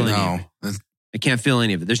can't right feel there. it. No. I can't feel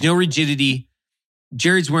any of it. There's no rigidity.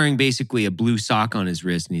 Jared's wearing basically a blue sock on his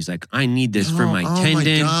wrist, and he's like, I need this for my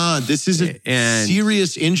tendon. Oh my God, this is a And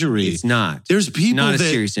serious injury. It's not. There's people not a that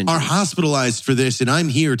serious injury. are hospitalized for this, and I'm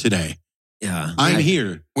here today. Yeah. I'm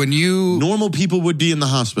here. When you Normal people would be in the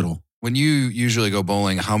hospital. usually go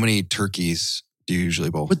bowling, how many turkeys do you usually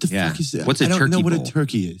bowl? What the Yeah. fuck is that? What's a I don't know turkey what bowl? a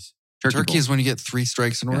turkey is. Turkey is when you get 3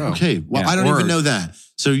 strikes in a row. Okay, well, Yeah, I don't or- even know that.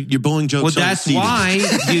 So your bowling jokes Well, are that's seated. why.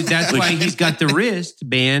 That's why he's got the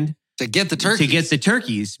wristband To get the turkey. to get the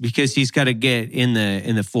turkeys because he's got to get in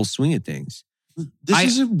the full swing of things. This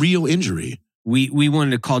is a real injury. We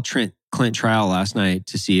wanted to call Clint Trial last night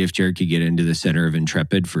to see if Jared could get into the center of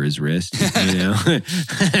Intrepid for his wrist. You know?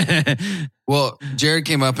 Well, Jared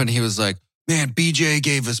came up and he was like, man, BJ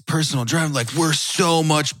gave us personal drive. Like, we're so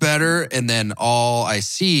much better. And then all I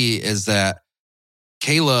see is that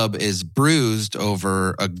Caleb is bruised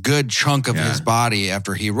over a good chunk of his body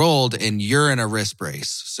after he rolled, and you're in a wrist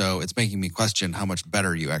brace. So it's making me question how much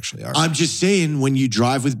better you actually are. I'm just saying, when you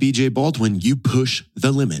drive with BJ Baldwin, you push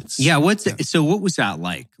the limits. Yeah. So what was that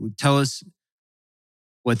like? Tell us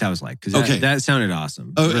what that was like. Because that sounded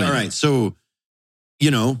awesome. Oh, really. All right. So,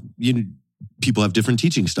 people have different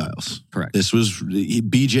teaching styles. Correct. This was,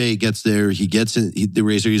 BJ gets there, he gets the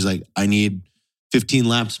racer, he's like, I need 15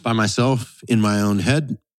 laps by myself in my own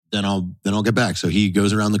head, then I'll get back. So he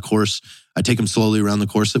goes around the course. I take him slowly around the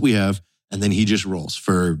course that we have, and then he just rolls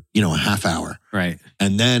for, a half hour. Right.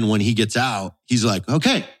 And then when he gets out, he's like,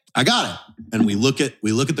 okay, I got it. And we look at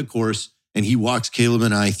the course, and he walks Caleb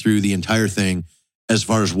and I through the entire thing as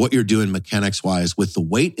far as what you're doing mechanics wise with the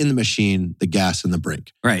weight in the machine, the gas and the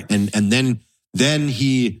brake. Right. And then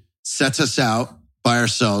he sets us out by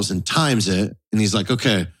ourselves and times it. And he's like,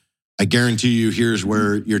 okay, I guarantee you, here's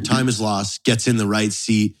where your time is lost, gets in the right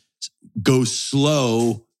seat, go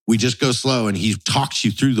slow. We just go slow. And he talks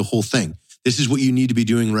you through the whole thing. This is what you need to be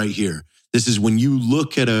doing right here. This is when you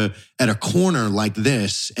look at a corner like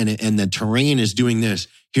this and the terrain is doing this.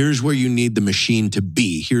 Here's where you need the machine to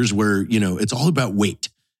be. Here's where, it's all about weight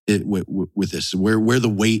with this, where the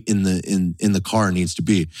weight in the car needs to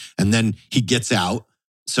be. And then he gets out.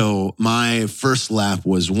 So my first lap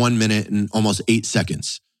was 1 minute and almost 8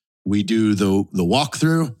 seconds. We do the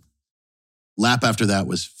walkthrough. Lap after that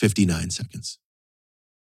was 59 seconds.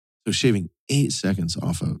 So shaving 8 seconds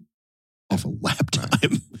off a lap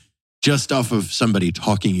time, just off of somebody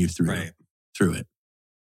talking you through it.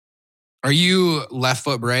 Are you left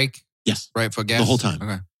foot brake? Yes. Right foot gas? The whole time.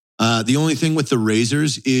 Okay. The only thing with the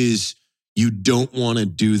razors is you don't want to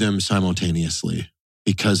do them simultaneously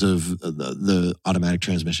because of the automatic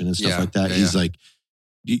transmission and stuff like that. He's like,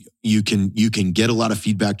 you can get a lot of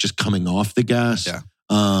feedback just coming off the gas. Yeah.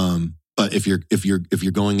 But if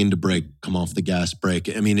you're going into brake, come off the gas,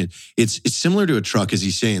 brake. I mean, it's similar to a truck, as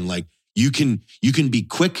he's saying. Like you can be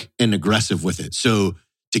quick and aggressive with it. So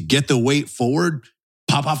to get the weight forward,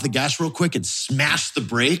 pop off the gas real quick and smash the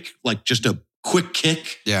brake, like just a quick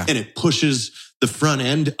kick. Yeah. And it pushes the front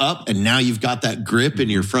end up, and now you've got that grip in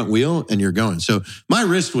your front wheel, and you're going. So my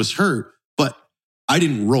wrist was hurt, but I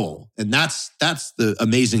didn't roll. And that's the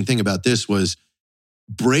amazing thing about this, was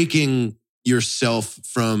breaking yourself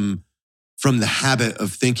from the habit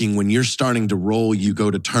of thinking when you're starting to roll, you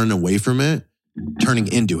go to turn away from it, turning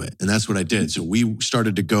into it. And that's what I did. So we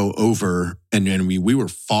started to go over, and we were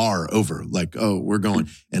far over, like, oh, we're going.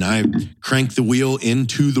 And I cranked the wheel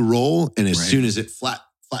into the roll. And as soon as it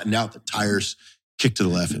flattened out, the tires kicked to the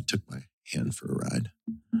left. It took my hand for a ride.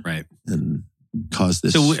 Right. And caused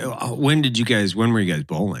this. So when were you guys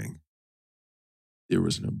bowling? There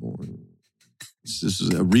was no bowling. This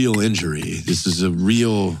is a real injury. This is a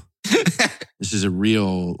real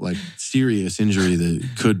like serious injury that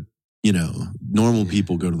could, normal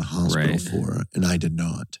people go to the hospital for, and I did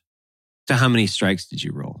not. So how many strikes did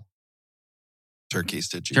you roll? Turkeys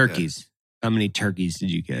did you Turkeys. get? How many turkeys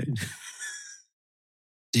did you get?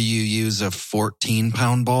 Do you use a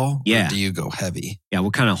 14-pound ball? Yeah. Or do you go heavy? Yeah,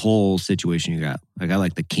 what kind of hole situation you got? Like I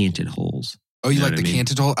like the canted holes. Oh, you like the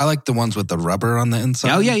canted hole? I like the ones with the rubber on the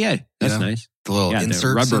inside. Oh, yeah. That's nice. The little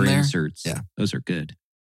inserts the rubber in there. Inserts. Yeah. Those are good.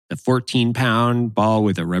 The 14-pound ball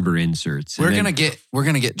with the rubber inserts. We're gonna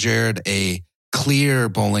get Jared a clear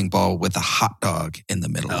bowling ball with a hot dog in the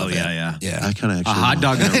middle of it. Yeah. I kind of actually a hot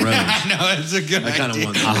dog and a rose. I know, it's a good idea. I kind of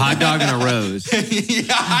want a hot dog and a rose.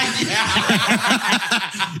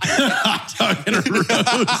 Hot dog and a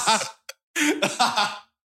rose.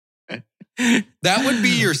 That would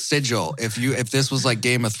be your sigil if this was like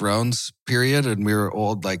Game of Thrones period and we were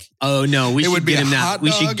old. Like, oh no, we should get him that. We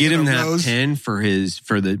should get him that rose. pin for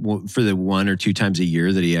the 1 or 2 times a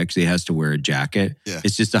year that he actually has to wear a jacket. Yeah.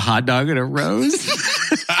 It's just a hot dog and a rose.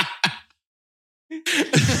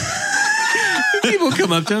 People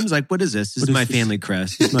come up to him, it's like, "What is this? This is my family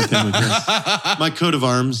crest. This is my family crest. My coat of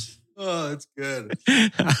arms." Oh, that's good.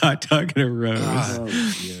 Hot dog and a rose. Oh,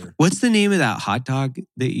 What's the name of that hot dog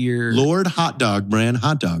that you're... Lord Hot Dog brand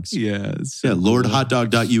hot dogs. Yes. Yeah,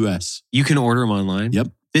 lordhotdog.us. You can order them online? Yep.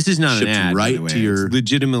 This is not Shipped an ad, right by the way. to your- It's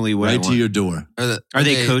legitimately what I Right want. to your door. Are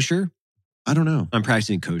they kosher? I don't know. I'm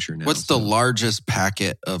practicing kosher now. What's the largest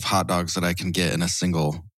packet of hot dogs that I can get in a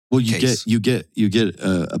single Well, you get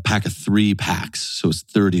a pack of 3 packs, so it's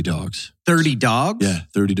 30 dogs. 30 dogs? Yeah,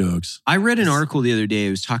 30 dogs. I read an article the other day. It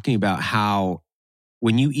was talking about how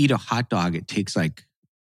when you eat a hot dog, it takes like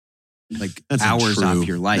That's hours untrue. off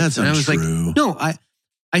your life. That's and I was like, untrue. no,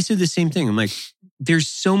 I said the same thing. I'm like, there's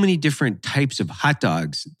so many different types of hot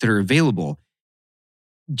dogs that are available.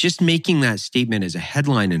 Just making that statement as a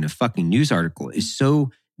headline in a fucking news article is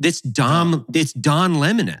so, it's Don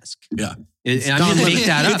Lemon-esque. Yeah. I'm going to make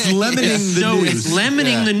that up. It's lemoning the news. It's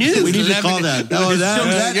lemoning the news. We need to call that. Oh,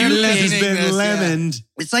 that news has been lemoned.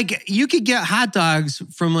 It's like you could get hot dogs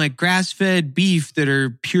from like grass-fed beef that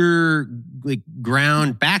are pure like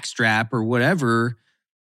ground backstrap or whatever.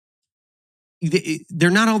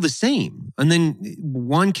 They're not all the same. And then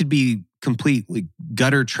one could be complete like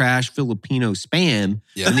gutter trash Filipino spam.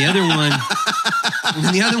 Yeah. And the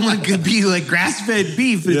other one could be like grass-fed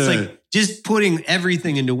beef. It's like just putting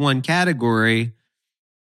everything into one category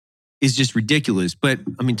is just ridiculous. But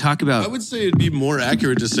I mean, talk about... I would say it'd be more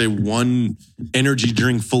accurate to say one energy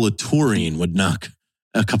drink full of taurine would knock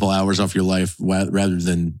a couple hours off your life rather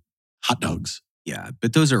than hot dogs. Yeah,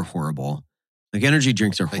 but those are horrible. Like energy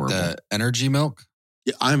drinks are horrible. Like the energy milk?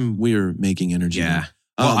 Yeah, we're making energy. Yeah.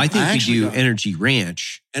 Well, I think we do got Energy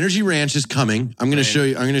Ranch. Energy Ranch is coming. I'm going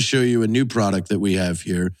to show you a new product that we have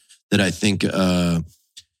here that I think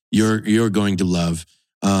you're going to love.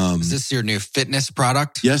 Is this your new fitness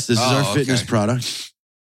product? Yes, this is our fitness product.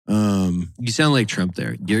 You sound like Trump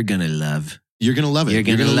there. You're going to love. You're going to love it. You're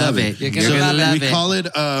going to love it. You're going to love it. We call it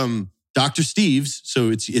Dr. Steve's, so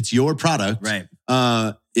it's your product. Right.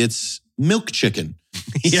 It's milk chicken.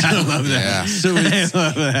 Yeah, I love that. Yeah. So it's, I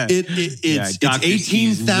love that. it's Dr.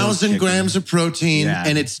 Steve's 18,000 milk grams of protein, Yeah.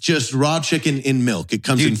 and it's just raw chicken in milk. It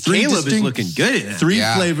comes in Dude, 3 Caleb is distinct, looking good at that. 3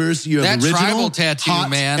 Yeah. flavors. You have That original, tribal tattoo, hot,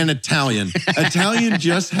 man. and Italian. Italian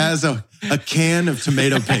just has a can of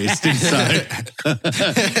tomato paste inside.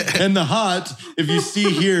 And the hot, if you see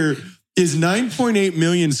here, is 9.8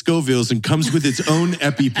 million Scovilles and comes with its own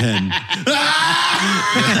EpiPen.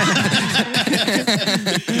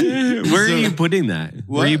 Where are you putting that?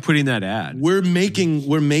 Where are you putting that ad? We're making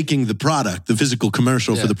the product, the physical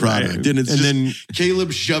commercial for the product. right. And it's And just then-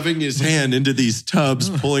 Caleb shoving his hand into these tubs,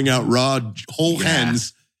 pulling out raw whole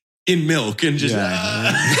hens in milk and just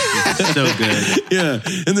So good. yeah.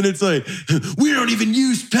 And then it's like, we don't even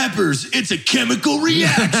use peppers. It's a chemical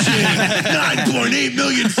reaction. 9.8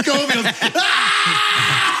 million Scovilles.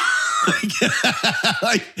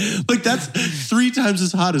 like that's 3 times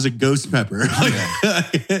as hot as a ghost pepper.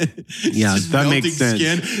 Yeah, that makes sense.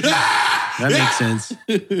 That makes sense.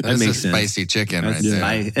 That That's makes a sense. spicy chicken right That's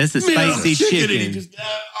there. It's a spicy chicken. And he just,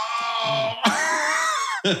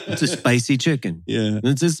 It's a spicy chicken. yeah.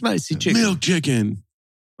 It's a spicy chicken. Milk chicken.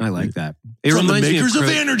 I like that. It From the reminds me makers of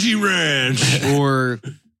Crow- Energy Ranch. Or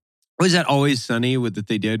was that Always Sunny with that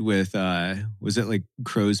they did with was it like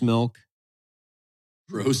Crow's Milk?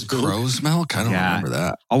 Rose milk. Crow's milk? I don't Yeah. remember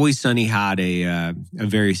that. Always Sunny had a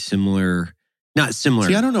very similar, not similar.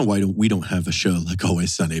 See, I don't know why we don't have a show like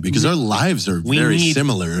Always Sunny because our lives are we very need-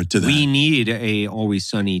 similar to that. We need a Always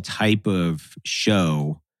Sunny type of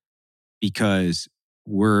show because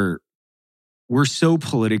we're so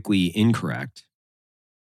politically incorrect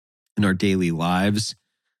in our daily lives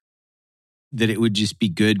that it would just be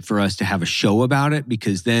good for us to have a show about it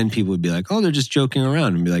because then people would be like, oh, they're just joking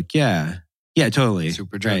around and be like, yeah, totally.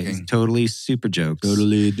 Super Right. joking. Totally super jokes.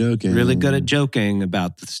 Totally joking. Really good at joking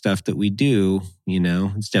about the stuff that we do, you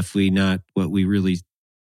know. It's definitely not what we really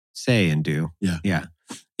say and do. Yeah. Yeah.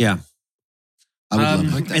 I would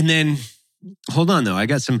love that. And then hold on though.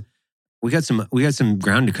 We got some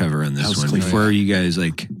ground to cover on That this was one clean. before you guys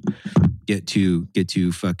like get too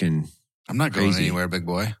fucking I'm not going Crazy. anywhere, big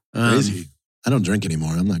boy. Crazy. I don't drink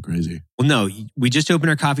anymore. I'm not crazy. Well, no, we just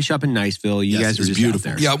opened our coffee shop in Niceville. You Yes, guys were it's just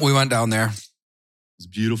beautiful. out there. Yeah, we went down there. It's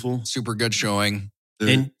beautiful. Super good showing.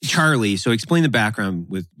 And Charlie, so explain the background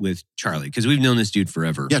with Charlie because we've known this dude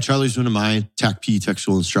forever. Yeah, Charlie's one of my TAC-P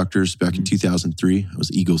textual instructors back in 2003. I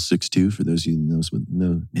was Eagle 6'2", for those of you who knows what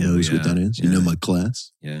that is. You know my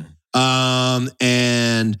class. Yeah.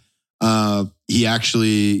 And he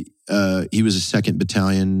actually, he was a 2nd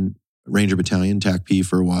Battalion, Ranger Battalion, TAC-P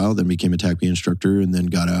for a while, then became a TAC-P instructor and then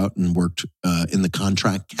got out and worked in the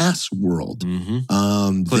contract CAS world.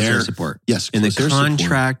 Mm-hmm. Close air support. Yes. In the close air support.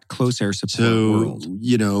 contract close air support So, world.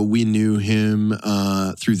 you know, we knew him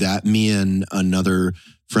through that. Me and another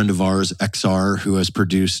friend of ours, XR, who has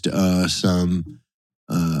produced some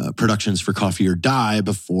productions for Coffee or Die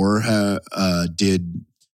before, did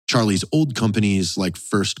Charlie's old company's like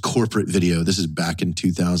first corporate video. This is back in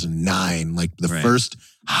 2009. Like the first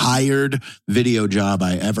hired video job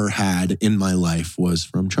I ever had in my life was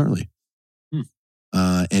from Charlie.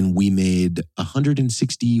 And we made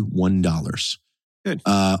 $161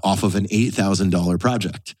 off of an $8,000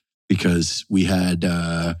 project because we had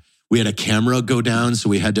a camera go down. So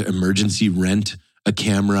we had to emergency rent a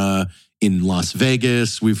camera in Las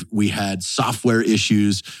Vegas. We had software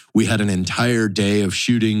issues. We had an entire day of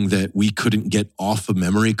shooting that we couldn't get off a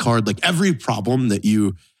memory card. Like every problem that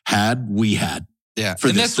you had, we had. Yeah.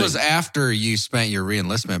 And this was after you spent your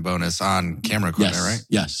re-enlistment bonus on camera equipment, right?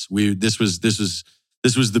 Yes. This was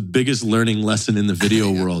the biggest learning lesson in the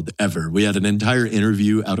video world ever. We had an entire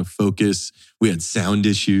interview out of focus. We had sound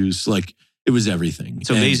issues. Like it was everything.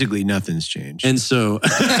 So basically nothing's changed. And so, and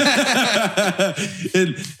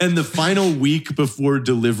the final week before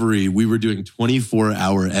delivery, we were doing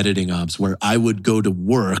 24-hour editing ops where I would go to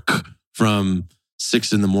work from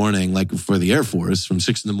 6 in the morning, like for the Air Force, from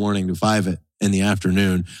 6 in the morning to 5 in the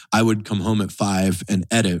afternoon. I would come home at 5 and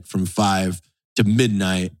edit from 5 to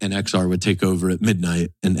midnight, and XR would take over at midnight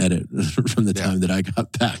and edit from the time that I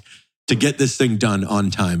got back to get this thing done on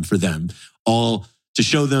time for them. All to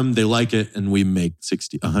show them they like it, and we make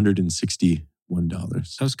 $161.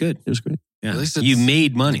 That was good. It was great. Yeah. At least you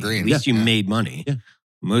made money. Green. At least you made money. Yeah.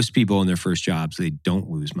 Most people in their first jobs, they don't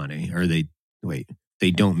lose money, or they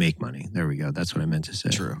don't make money. There we go. That's what I meant to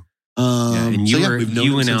say. True. And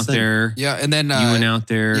you went out there. Yeah, and then you went out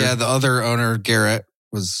there. Yeah, the other owner, Garrett,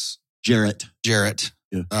 was Jarrett.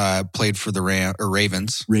 Played for the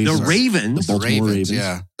Ravens. The Ravens. The Baltimore Ravens.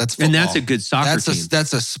 Yeah, that's football. And that's a good soccer team.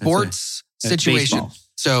 That's a sports situation. Baseball.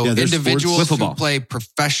 So individuals who play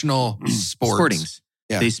professional Sportings.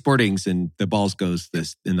 Yeah. They sportings and the balls goes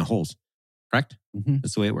in the holes. Correct? Mm-hmm.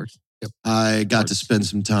 That's the way it works. Yep. I got to spend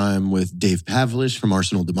some time with Dave Pavlish from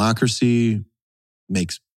Arsenal Democracy.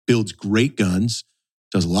 Builds great guns.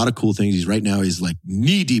 Does a lot of cool things. He's like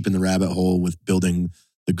knee deep in the rabbit hole with building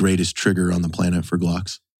the greatest trigger on the planet for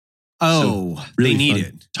Glocks. Oh, so really they need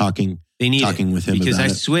it. Talking with him because about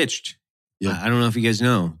I it. switched. Yeah. I don't know if you guys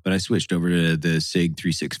know, but I switched over to the SIG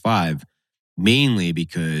 365 mainly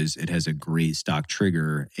because it has a great stock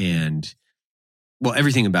trigger and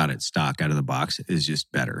everything about it stock out of the box is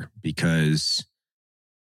just better because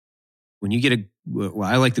when you get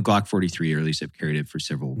I like the Glock 43, or at least I've carried it for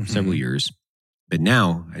several years, but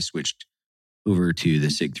now I switched over to the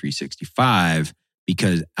SIG 365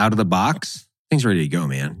 because out of the box, thing's ready to go,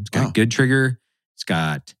 man. It's got a good trigger. It's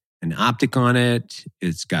got an optic on it.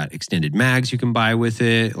 It's got extended mags you can buy with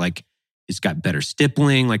it. Like it's got better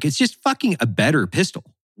stippling. Like it's just fucking a better pistol.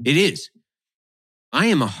 It is. I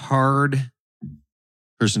am a hard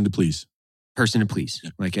person to please.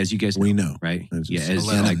 Like as you guys know, we know, right? Yeah,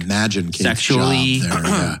 imagine sexually,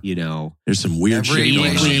 there, there's some weird shit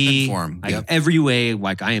going on. Every way,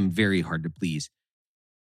 like I am very hard to please.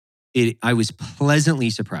 I was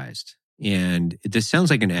pleasantly surprised. And this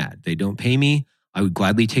sounds like an ad. They don't pay me. I would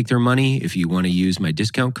gladly take their money if you want to use my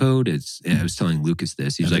discount code. I was telling Lucas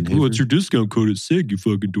this. He's like, what's your discount code at SIG, you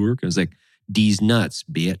fucking dork? I was like, D's nuts,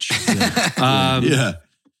 bitch.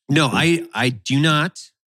 No, I do not.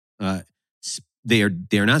 They are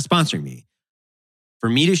not sponsoring me. For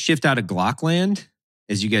me to shift out of Glockland,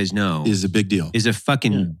 as you guys know, is a big deal. Is a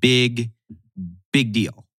fucking big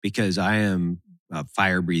deal because I am a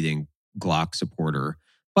fire-breathing Glock supporter.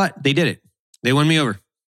 But they did it. They won me over.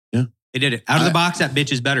 Yeah. They did it. Out of the box, that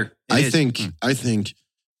bitch is better. I think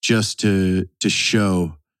just to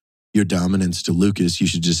show your dominance to Lucas, you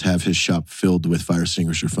should just have his shop filled with fire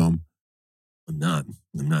extinguisher foam. I'm not.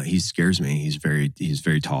 He scares me. He's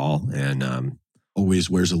very tall and always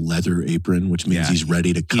wears a leather apron, which means he's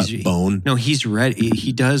ready to cut bone. No, he's ready.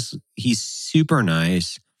 He does. He's super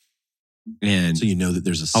nice. And so you know that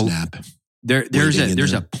there's a snap.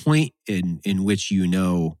 There's a point in which you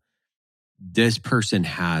know this person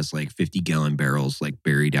has like 50-gallon barrels like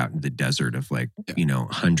buried out in the desert of like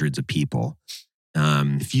hundreds of people.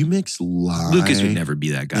 If you mix lye, Lucas would never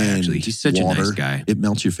be that guy. Actually, he's such a nice guy. It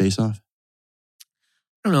melts your face off.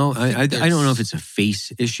 I don't know. I don't know if it's a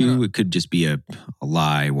face issue. It could just be a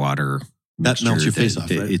lye water that melts your face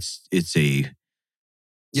off. Right? It's a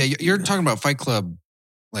You're talking about Fight Club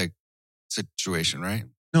like situation, right?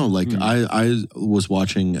 No, like I was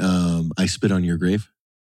watching I Spit on Your Grave.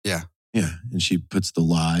 Yeah. Yeah. And she puts the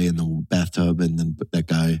lye in the bathtub and then that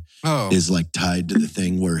guy is like tied to the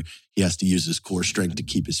thing where he has to use his core strength to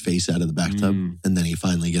keep his face out of the bathtub. And then he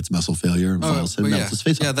finally gets muscle failure and falls and melts his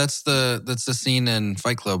face off. Yeah, that's the scene in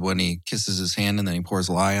Fight Club when he kisses his hand and then he pours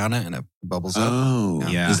lye on it and it bubbles up. Oh,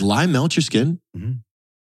 yeah. Does lye melt your skin? Mm-hmm.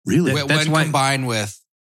 Really? When combined with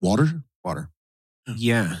Water?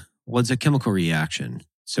 Yeah. Well, it's a chemical reaction.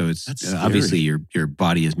 So it's That's scary. obviously your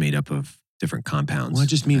body is made up of different compounds. Well, I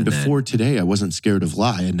just mean And then- before today, I wasn't scared of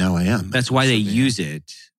lye, and now I am. That's why they Severe. use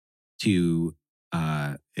it to,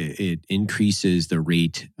 it increases the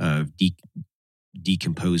rate of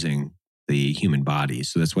decomposing the human body.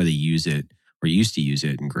 So that's why they use it, or used to use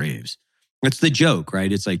it in graves. That's the joke,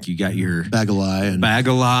 right? It's like you got your bag of lye and bag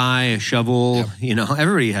of lye, a shovel. Yep. You know,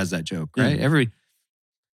 everybody has that joke, right?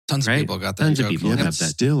 Tons Right? of people got that Tons of joke. people yeah, have but that.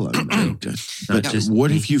 still, Not but just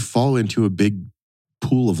what me. if you fall into a big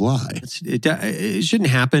pool of lye? It shouldn't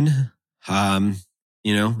happen.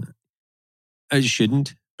 You know, it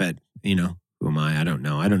shouldn't. But you know, who am I? I don't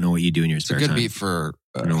know. I don't know what you do in your It's a spare good time. beat for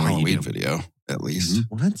I a know what you Halloween do. video, at least.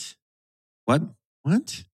 What? What?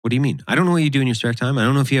 What? What do you mean? I don't know what you do in your spare time. I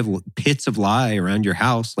don't know if you have pits of lye around your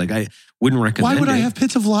house. Like I wouldn't recommend. Why would I it. have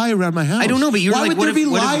pits of lye around my house? I don't know, but you're why like, would what there if- be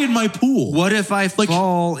what lye if- in my pool? What if I Like-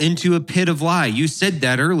 fall into a pit of lye? You said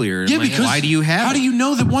that earlier. Yeah, I'm like, because why do you have? How it? do you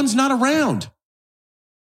know that one's not around?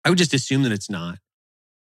 I would just assume that it's not.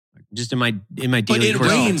 Just in my But daily it course.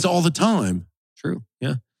 rains all the time. True.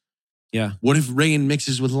 Yeah. What if rain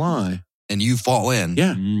mixes with lye? And you fall in.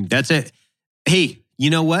 Yeah. That's it. Hey, you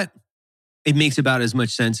know what? It makes about as much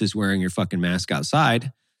sense as wearing your fucking mask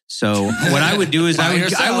outside. So what I would do is By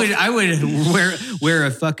I would wear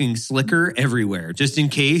a fucking slicker everywhere, just in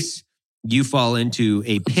case you fall into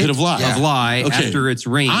a pit of lye. of Okay. after it's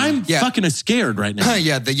rained. I'm Yeah. fucking scared right now.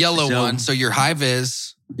 Yeah, the yellow So- one. So your high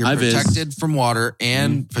vis, you're High vis. protected from water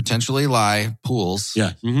and potentially lye pools.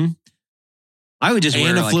 Yeah. Mhm. I would just wear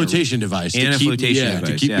And a like flotation device. and a flotation to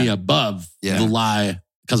device, keep me yeah. above Yeah. the lye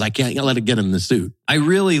because I can't let it get in the suit. I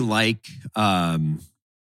really like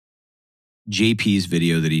JP's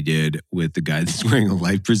video that he did with the guy that's wearing a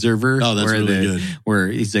life preserver. Oh, that's where really good. Where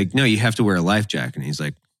he's like, no, you have to wear a life jacket. And he's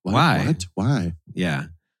like, why? What? Why? Yeah,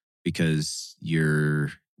 because you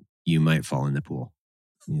might fall in the pool.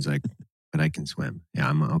 And he's like, but I can swim. Yeah,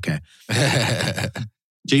 I'm okay.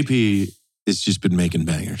 JP has just been making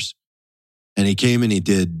bangers. And he came and he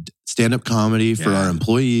did stand-up comedy for Yeah. our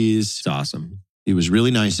employees. It's awesome. It was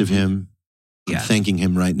really nice of him. I'm Yeah. thanking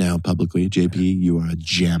him right now publicly. JP, you are a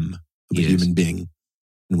gem of a He is. human being.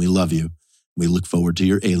 And we love you. We look forward to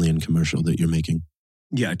your alien commercial that you're making.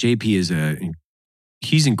 Yeah, JP is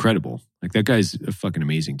he's incredible. Like that guy's a fucking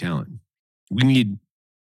amazing talent. We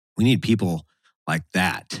need people like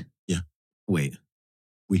that. Yeah. Wait.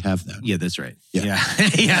 We have that. Yeah, that's right. Yeah.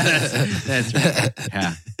 Yeah, that's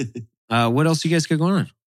right. Yeah. What else you guys got going on?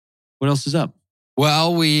 What else is up?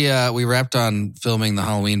 Well, we wrapped on filming the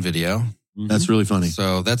Halloween video. That's really funny.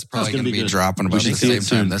 So that's probably gonna going to be be good. dropping We about should the see same it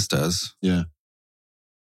soon. time this does. Yeah.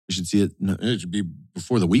 We should see it. No, it should be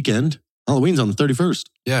before the weekend. Halloween's on the 31st.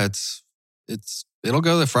 Yeah, it'll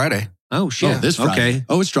go the Friday. Oh shit! Oh, this Friday. Okay.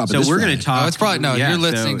 Oh, it's dropping So this we're Friday. going to talk. Oh, it's probably- no, yeah, you're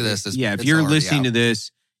listening so- to this, Yeah, if it's you're already listening out. to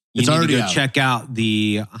this, you It's need to already go out. check out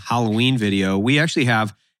the Halloween video. We actually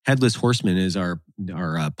have Headless Horseman as our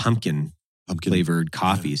pumpkin flavored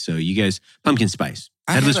coffee. So you guys, pumpkin spice.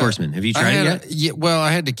 I Headless had a- Horseman. Have you tried it yet? Well,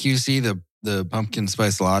 I had to QC the pumpkin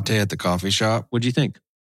spice latte at the coffee shop. What'd you think?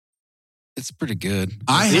 It's pretty good.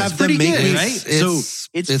 I It's have them pretty make good, me. right? So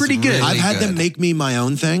It's pretty good. really I've had good. them make me my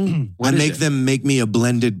own thing. What I is make it? them make me a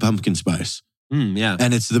blended pumpkin spice. Yeah.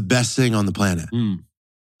 And it's the best thing on the planet. Mm.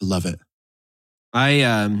 I love it.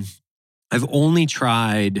 I've only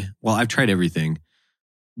tried. Well, I've tried everything,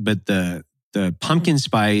 but the pumpkin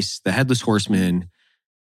spice, the Headless Horseman.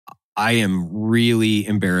 I am really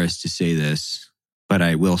embarrassed to say this, but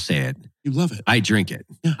I will say it. You love it. I drink it.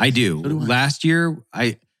 Yeah, I do. so do I. Last year,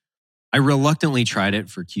 I reluctantly tried it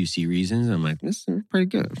for QC reasons. I'm like, this is pretty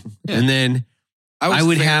good. Yeah. And then I was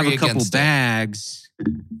would have very a couple against it. bags.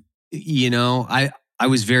 You know, I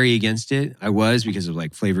was very against it. I was because of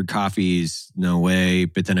like flavored coffees, no way.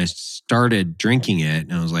 But then I started drinking it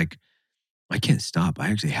and I was like, I can't stop. I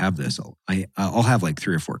actually have this. I'll have like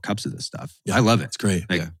 3 or 4 cups of this stuff. Yeah, I love it. It's great.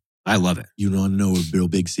 Like, Yeah. I love it. You want to know a real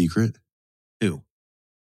big secret? Who?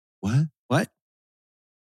 What? What?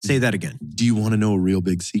 Say that again. Do you want to know a real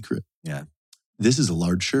big secret? Yeah. This is a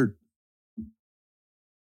large shirt.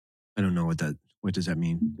 I don't know what does that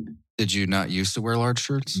mean? Did you not used to wear large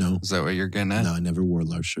shirts? No. Is that what you're getting at? No, I never wore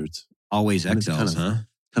large shirts. Always And it's XLs, kind of- huh?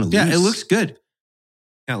 Kind of Yeah, loose. it looks good.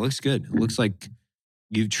 Yeah, it looks good. It looks like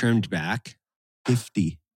you've trimmed back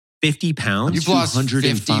 50. 50 pounds. You've lost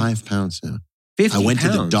 205 pounds now. 50 I went to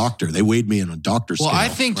the pounds. doctor. They weighed me in a doctor Well, scale. I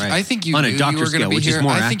think Right. you On a knew doctor you were going scale, to be which is here.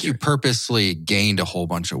 more I think you accurate. purposely gained a whole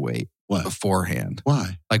bunch of weight What? beforehand.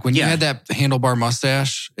 Why? Like when you Yeah. had that handlebar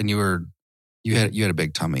mustache and you were You had a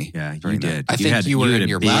big tummy. Yeah, you during that. did. I think you were had in a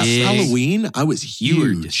your big- Last big- Halloween, I was huge. You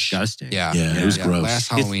were disgusting. Yeah, Yeah, it was gross. Last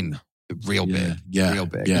Halloween, real big. Yeah, real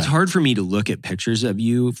big. yeah. It's hard for me to look at pictures of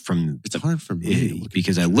you from It's hard for me to look at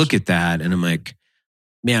because I pictures. look at that and I'm like,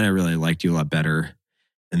 man, I really liked you a lot better.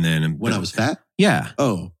 And then when I was fat. yeah,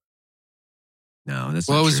 Oh, no, that's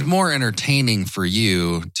Well, not it was true. more entertaining for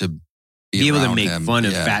you to be able to around make him. fun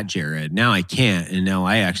of Yeah. Fat Jared. Now I can't, and now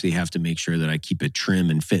I actually have to make sure that I keep a trim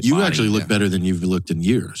and fit. you body. actually look yeah. better than you've looked in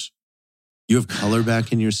years. You have color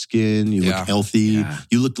back in your skin. You Yeah. look healthy. Yeah.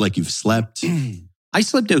 You look like you've slept. I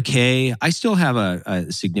slept okay. I still have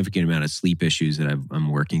a significant amount of sleep issues that I'm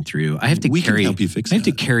working through. I have to We carry. can help you fix I have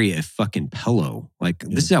to that. carry a fucking pillow. Like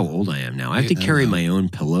this is how old I am now. I have to Yeah. carry my own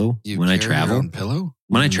pillow You when I carry your travel. own pillow?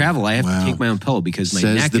 When I travel, I have Wow. to take my own pillow because my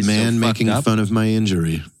Says neck the is man so making fucked up. fun of my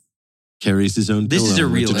injury. Carries his own This pillow is a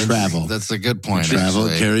real to injury. travel. That's a good point. Travel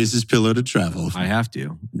actually. carries his pillow to travel. I have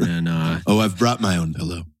to, and Oh, I've brought my own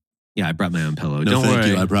pillow. yeah, I brought my own pillow. No, Don't thank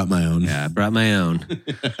worry. you. I brought my own. Yeah, I brought my own.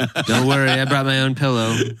 Don't worry, I brought my own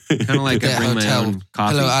pillow. Kind of like I Get bring my hotel own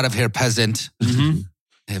coffee. Pillow out of here, peasant. Mhm.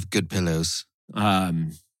 They have good pillows.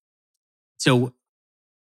 So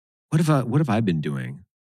what have I been doing?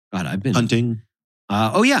 God, I've been Hunting.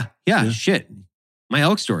 oh yeah, Yeah. shit. My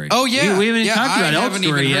elk story. Oh yeah, we haven't even talked about I elk haven't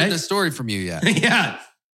story even yet. heard the story from you yet. Yeah.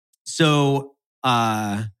 So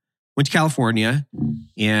went to California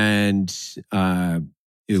and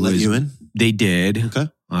it Let was you in? they did,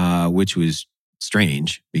 Okay. which was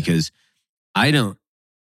strange because I don't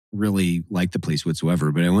really like the place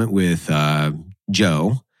whatsoever. But I went with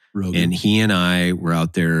Joe, Rogan. and he and I were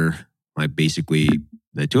out there, like basically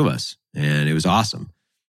the two of us, and it was awesome.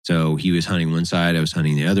 So he was hunting one side, I was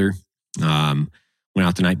hunting the other. Went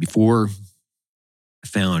out the night before,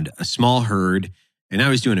 found a small herd, and I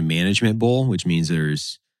was doing a management bull, which means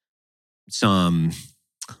there's some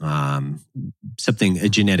something, a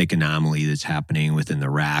genetic anomaly that's happening within the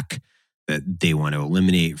rack that they want to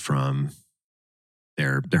eliminate from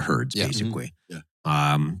their herds, Yeah. basically. Yeah.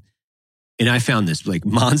 And I found this like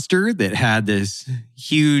monster that had this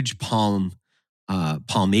huge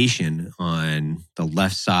palmation on the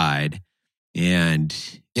left side, and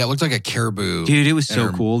Yeah, it looked like a caribou. dude, it was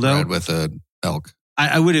so cool though. Bred with a elk.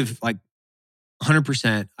 I would have like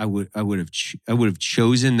 100%. I would have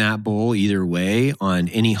chosen that bull either way on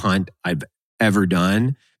any hunt I've ever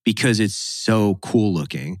done because it's so cool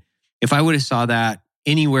looking. If I would have saw that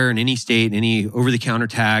anywhere in any state, any over the counter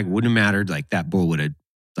tag, wouldn't have mattered. Like that bull would have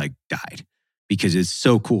like died because it's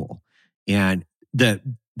so cool. And the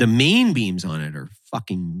main beams on it are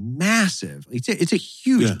fucking massive. It's a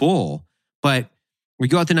huge Yeah. bull. But we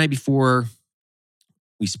go out the night before,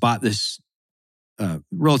 we spot this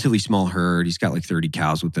relatively small herd. He's got like 30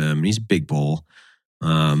 cows with him, and he's a big bull.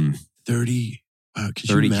 30. Could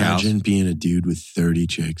 30 you cows. imagine being a dude with 30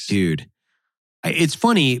 chicks? Dude, it's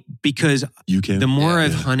funny because You can. the more Yeah,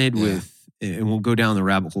 I've hunted yeah. with, and we'll go down the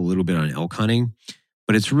rabbit hole a little bit on elk hunting,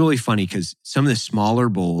 but it's really funny because some of the smaller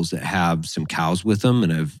bulls that have some cows with them,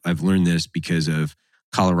 and I've learned this because of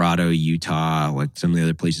Colorado, Utah, like some of the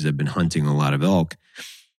other places I've been hunting a lot of elk.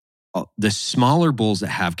 The smaller bulls that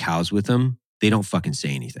have cows with them, they don't fucking say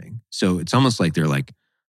anything. So it's almost like they're like,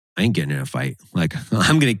 I ain't getting in a fight. Like,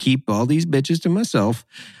 I'm going to keep all these bitches to myself.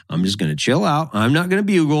 I'm just going to chill out. I'm not going to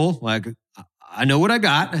bugle. Like, I know what I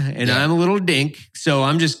got, and Yeah. I'm a little dink. So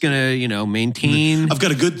I'm just going to, maintain. I've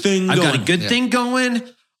got a good thing I've going. got a good Yeah. thing going.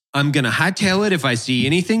 I'm going to hightail it if I see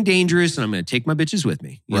anything dangerous, and I'm going to take my bitches with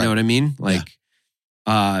me. You Right. know what I mean? Like,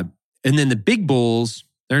 and then the big bulls,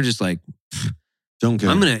 they're just like, Don't care.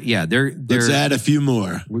 I'm going to, they're Let's add a few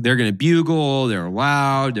more. they're going to bugle. They're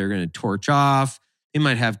loud. They're going to torch off. They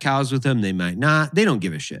might have cows with them. They might not. They don't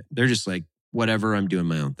give a shit. They're just like, whatever, I'm doing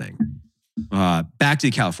my own thing. Back to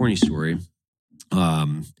the California story.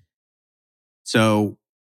 So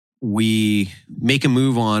we make a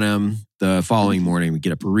move on them the following morning. We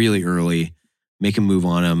get up really early, make a move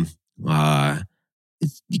on them.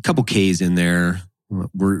 It's a couple Ks in there.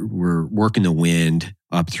 We're working the wind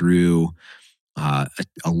up through a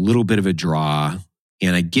little bit of a draw,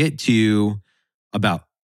 and I get to about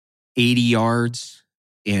 80 yards,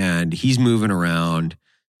 and he's moving around.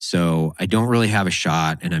 So I don't really have a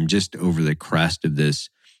shot, and I'm just over the crest of this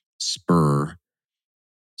spur.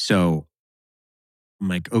 So I'm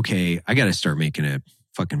like, okay, I got to start making a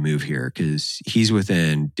fucking move here because he's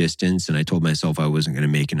within distance, and I told myself I wasn't going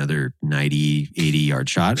to make another 90, 80 yard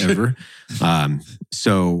shot ever.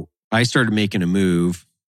 So I started making a move,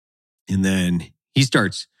 and then he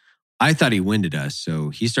starts, I thought he winded us. So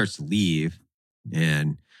he starts to leave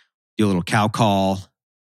and do a little cow call.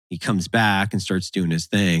 He comes back and starts doing his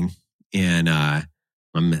thing. And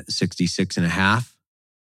I'm at 66.5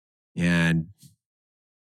 and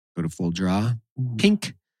go to full draw.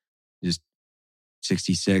 Pink. Just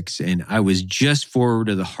 66. And I was just forward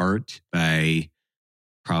of the heart by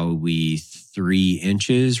probably 3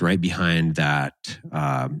 inches, right behind that,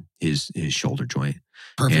 his shoulder joint.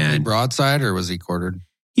 Perfectly broadside, or was he quartered?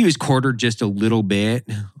 He was quartered just a little bit.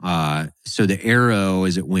 So the arrow,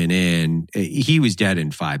 as it went in, he was dead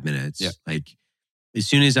in 5 minutes. Yeah. Like, as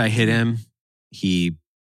soon as I hit him, he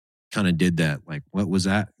kind of did that, like, what was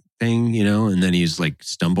that thing, And then he's like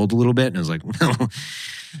stumbled a little bit. And I was like, well,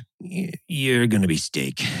 you're going to be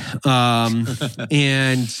steak. And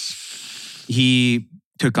he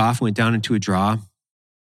took off, went down into a draw.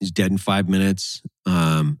 He's dead in 5 minutes.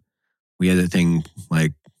 We had the thing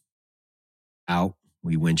like out.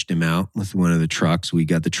 We winched him out with one of the trucks. We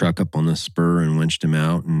got the truck up on the spur and winched him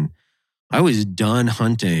out. And I was done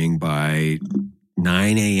hunting by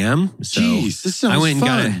 9 a.m. So Jeez, this sounds I went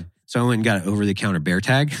fun. and got an over-the-counter bear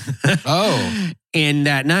tag. Oh. And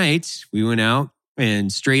that night, we went out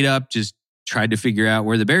and straight up just tried to figure out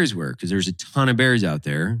where the bears were because there's a ton of bears out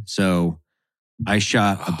there. So I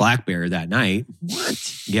shot a black bear that night.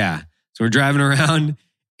 What? Yeah. So we're driving around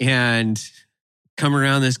and come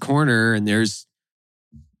around this corner and there's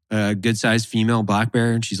a good-sized female black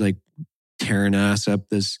bear, and she's like tearing us up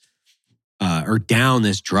this, or down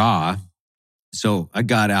this draw. So I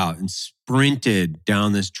got out and sprinted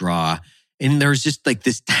down this draw, and there's just like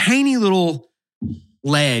this tiny little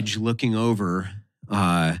ledge looking over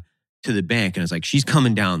to the bank, and I was like, she's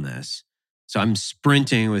coming down this. So I'm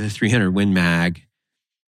sprinting with a 300 Win Mag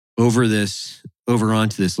over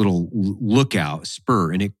onto this little lookout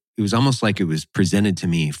spur, and it was almost like it was presented to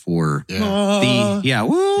me for there's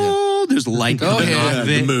light coming off of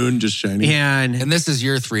it. The moon just shining. And this is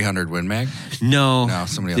your 300 Win Mag? No,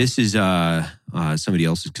 somebody else. This is somebody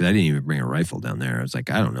else's, because I didn't even bring a rifle down there. I was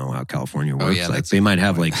like, I don't know how California works. Like they might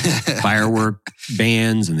have like firework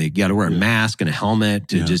bans, and they got to wear a mask and a helmet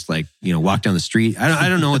to just like walk down the street. I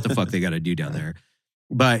don't know what the fuck they got to do down there.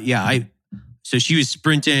 But yeah, so she was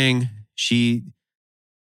sprinting. She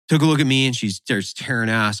took a look at me and she starts tearing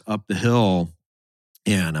ass up the hill,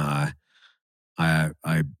 and I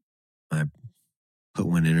put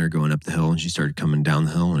one in her going up the hill, and she started coming down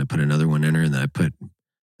the hill, and I put another one in her, and then I put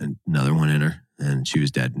another one in her, and she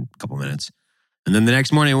was dead in a couple minutes. And then the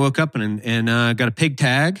next morning I woke up and got a pig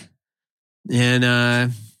tag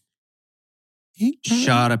and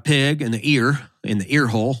shot a pig in the ear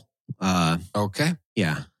hole. Okay.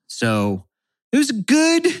 Yeah. So it was a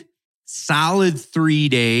good solid 3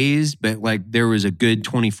 days, but like there was a good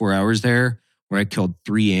 24 hours there where I killed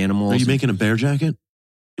 3 animals. Are you making a bear jacket?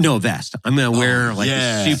 No, vest. I'm going to wear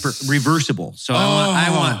a super reversible. So I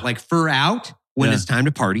want like fur out when it's time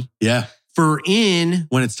to party. Yeah. Fur in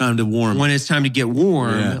when it's time to warm. When it's time to get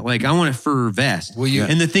warm. Yeah. Like I want a fur vest. Well,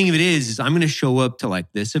 and the thing of it is I'm going to show up to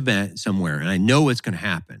like this event somewhere, and I know what's going to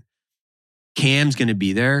happen. Cam's going to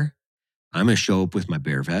be there. I'm going to show up with my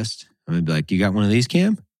bear vest. I'm going to be like, you got one of these,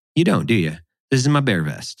 Cam? You don't, do you? This is my bear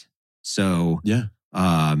vest. So yeah,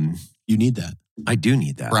 you need that. I do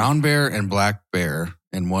need that. Brown bear and black bear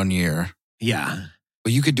in 1 year. Yeah.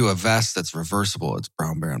 But you could do a vest that's reversible. It's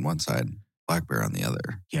brown bear on one side, black bear on the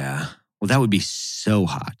other. Yeah. Well, that would be so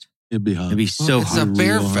hot. It'd be hot. It'd be so hot. It's a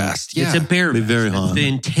bear vest. Yeah. It's a bear vest. It'd be very hot. That's the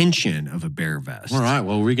intention of a bear vest. All right.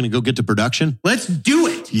 Well, we're going to go get to production. Let's do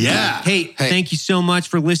it. Yeah. Hey, thank you so much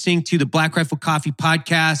for listening to the Black Rifle Coffee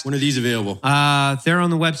podcast. When are these available? They're on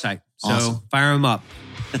the website. So awesome. Fire them up.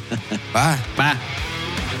 Bye. Bye.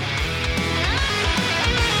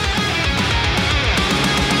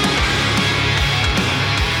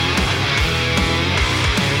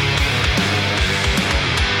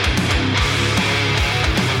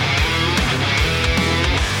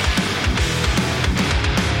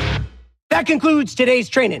 That concludes today's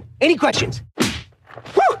training. Any questions?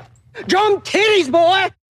 Woo! Drum titties, boy!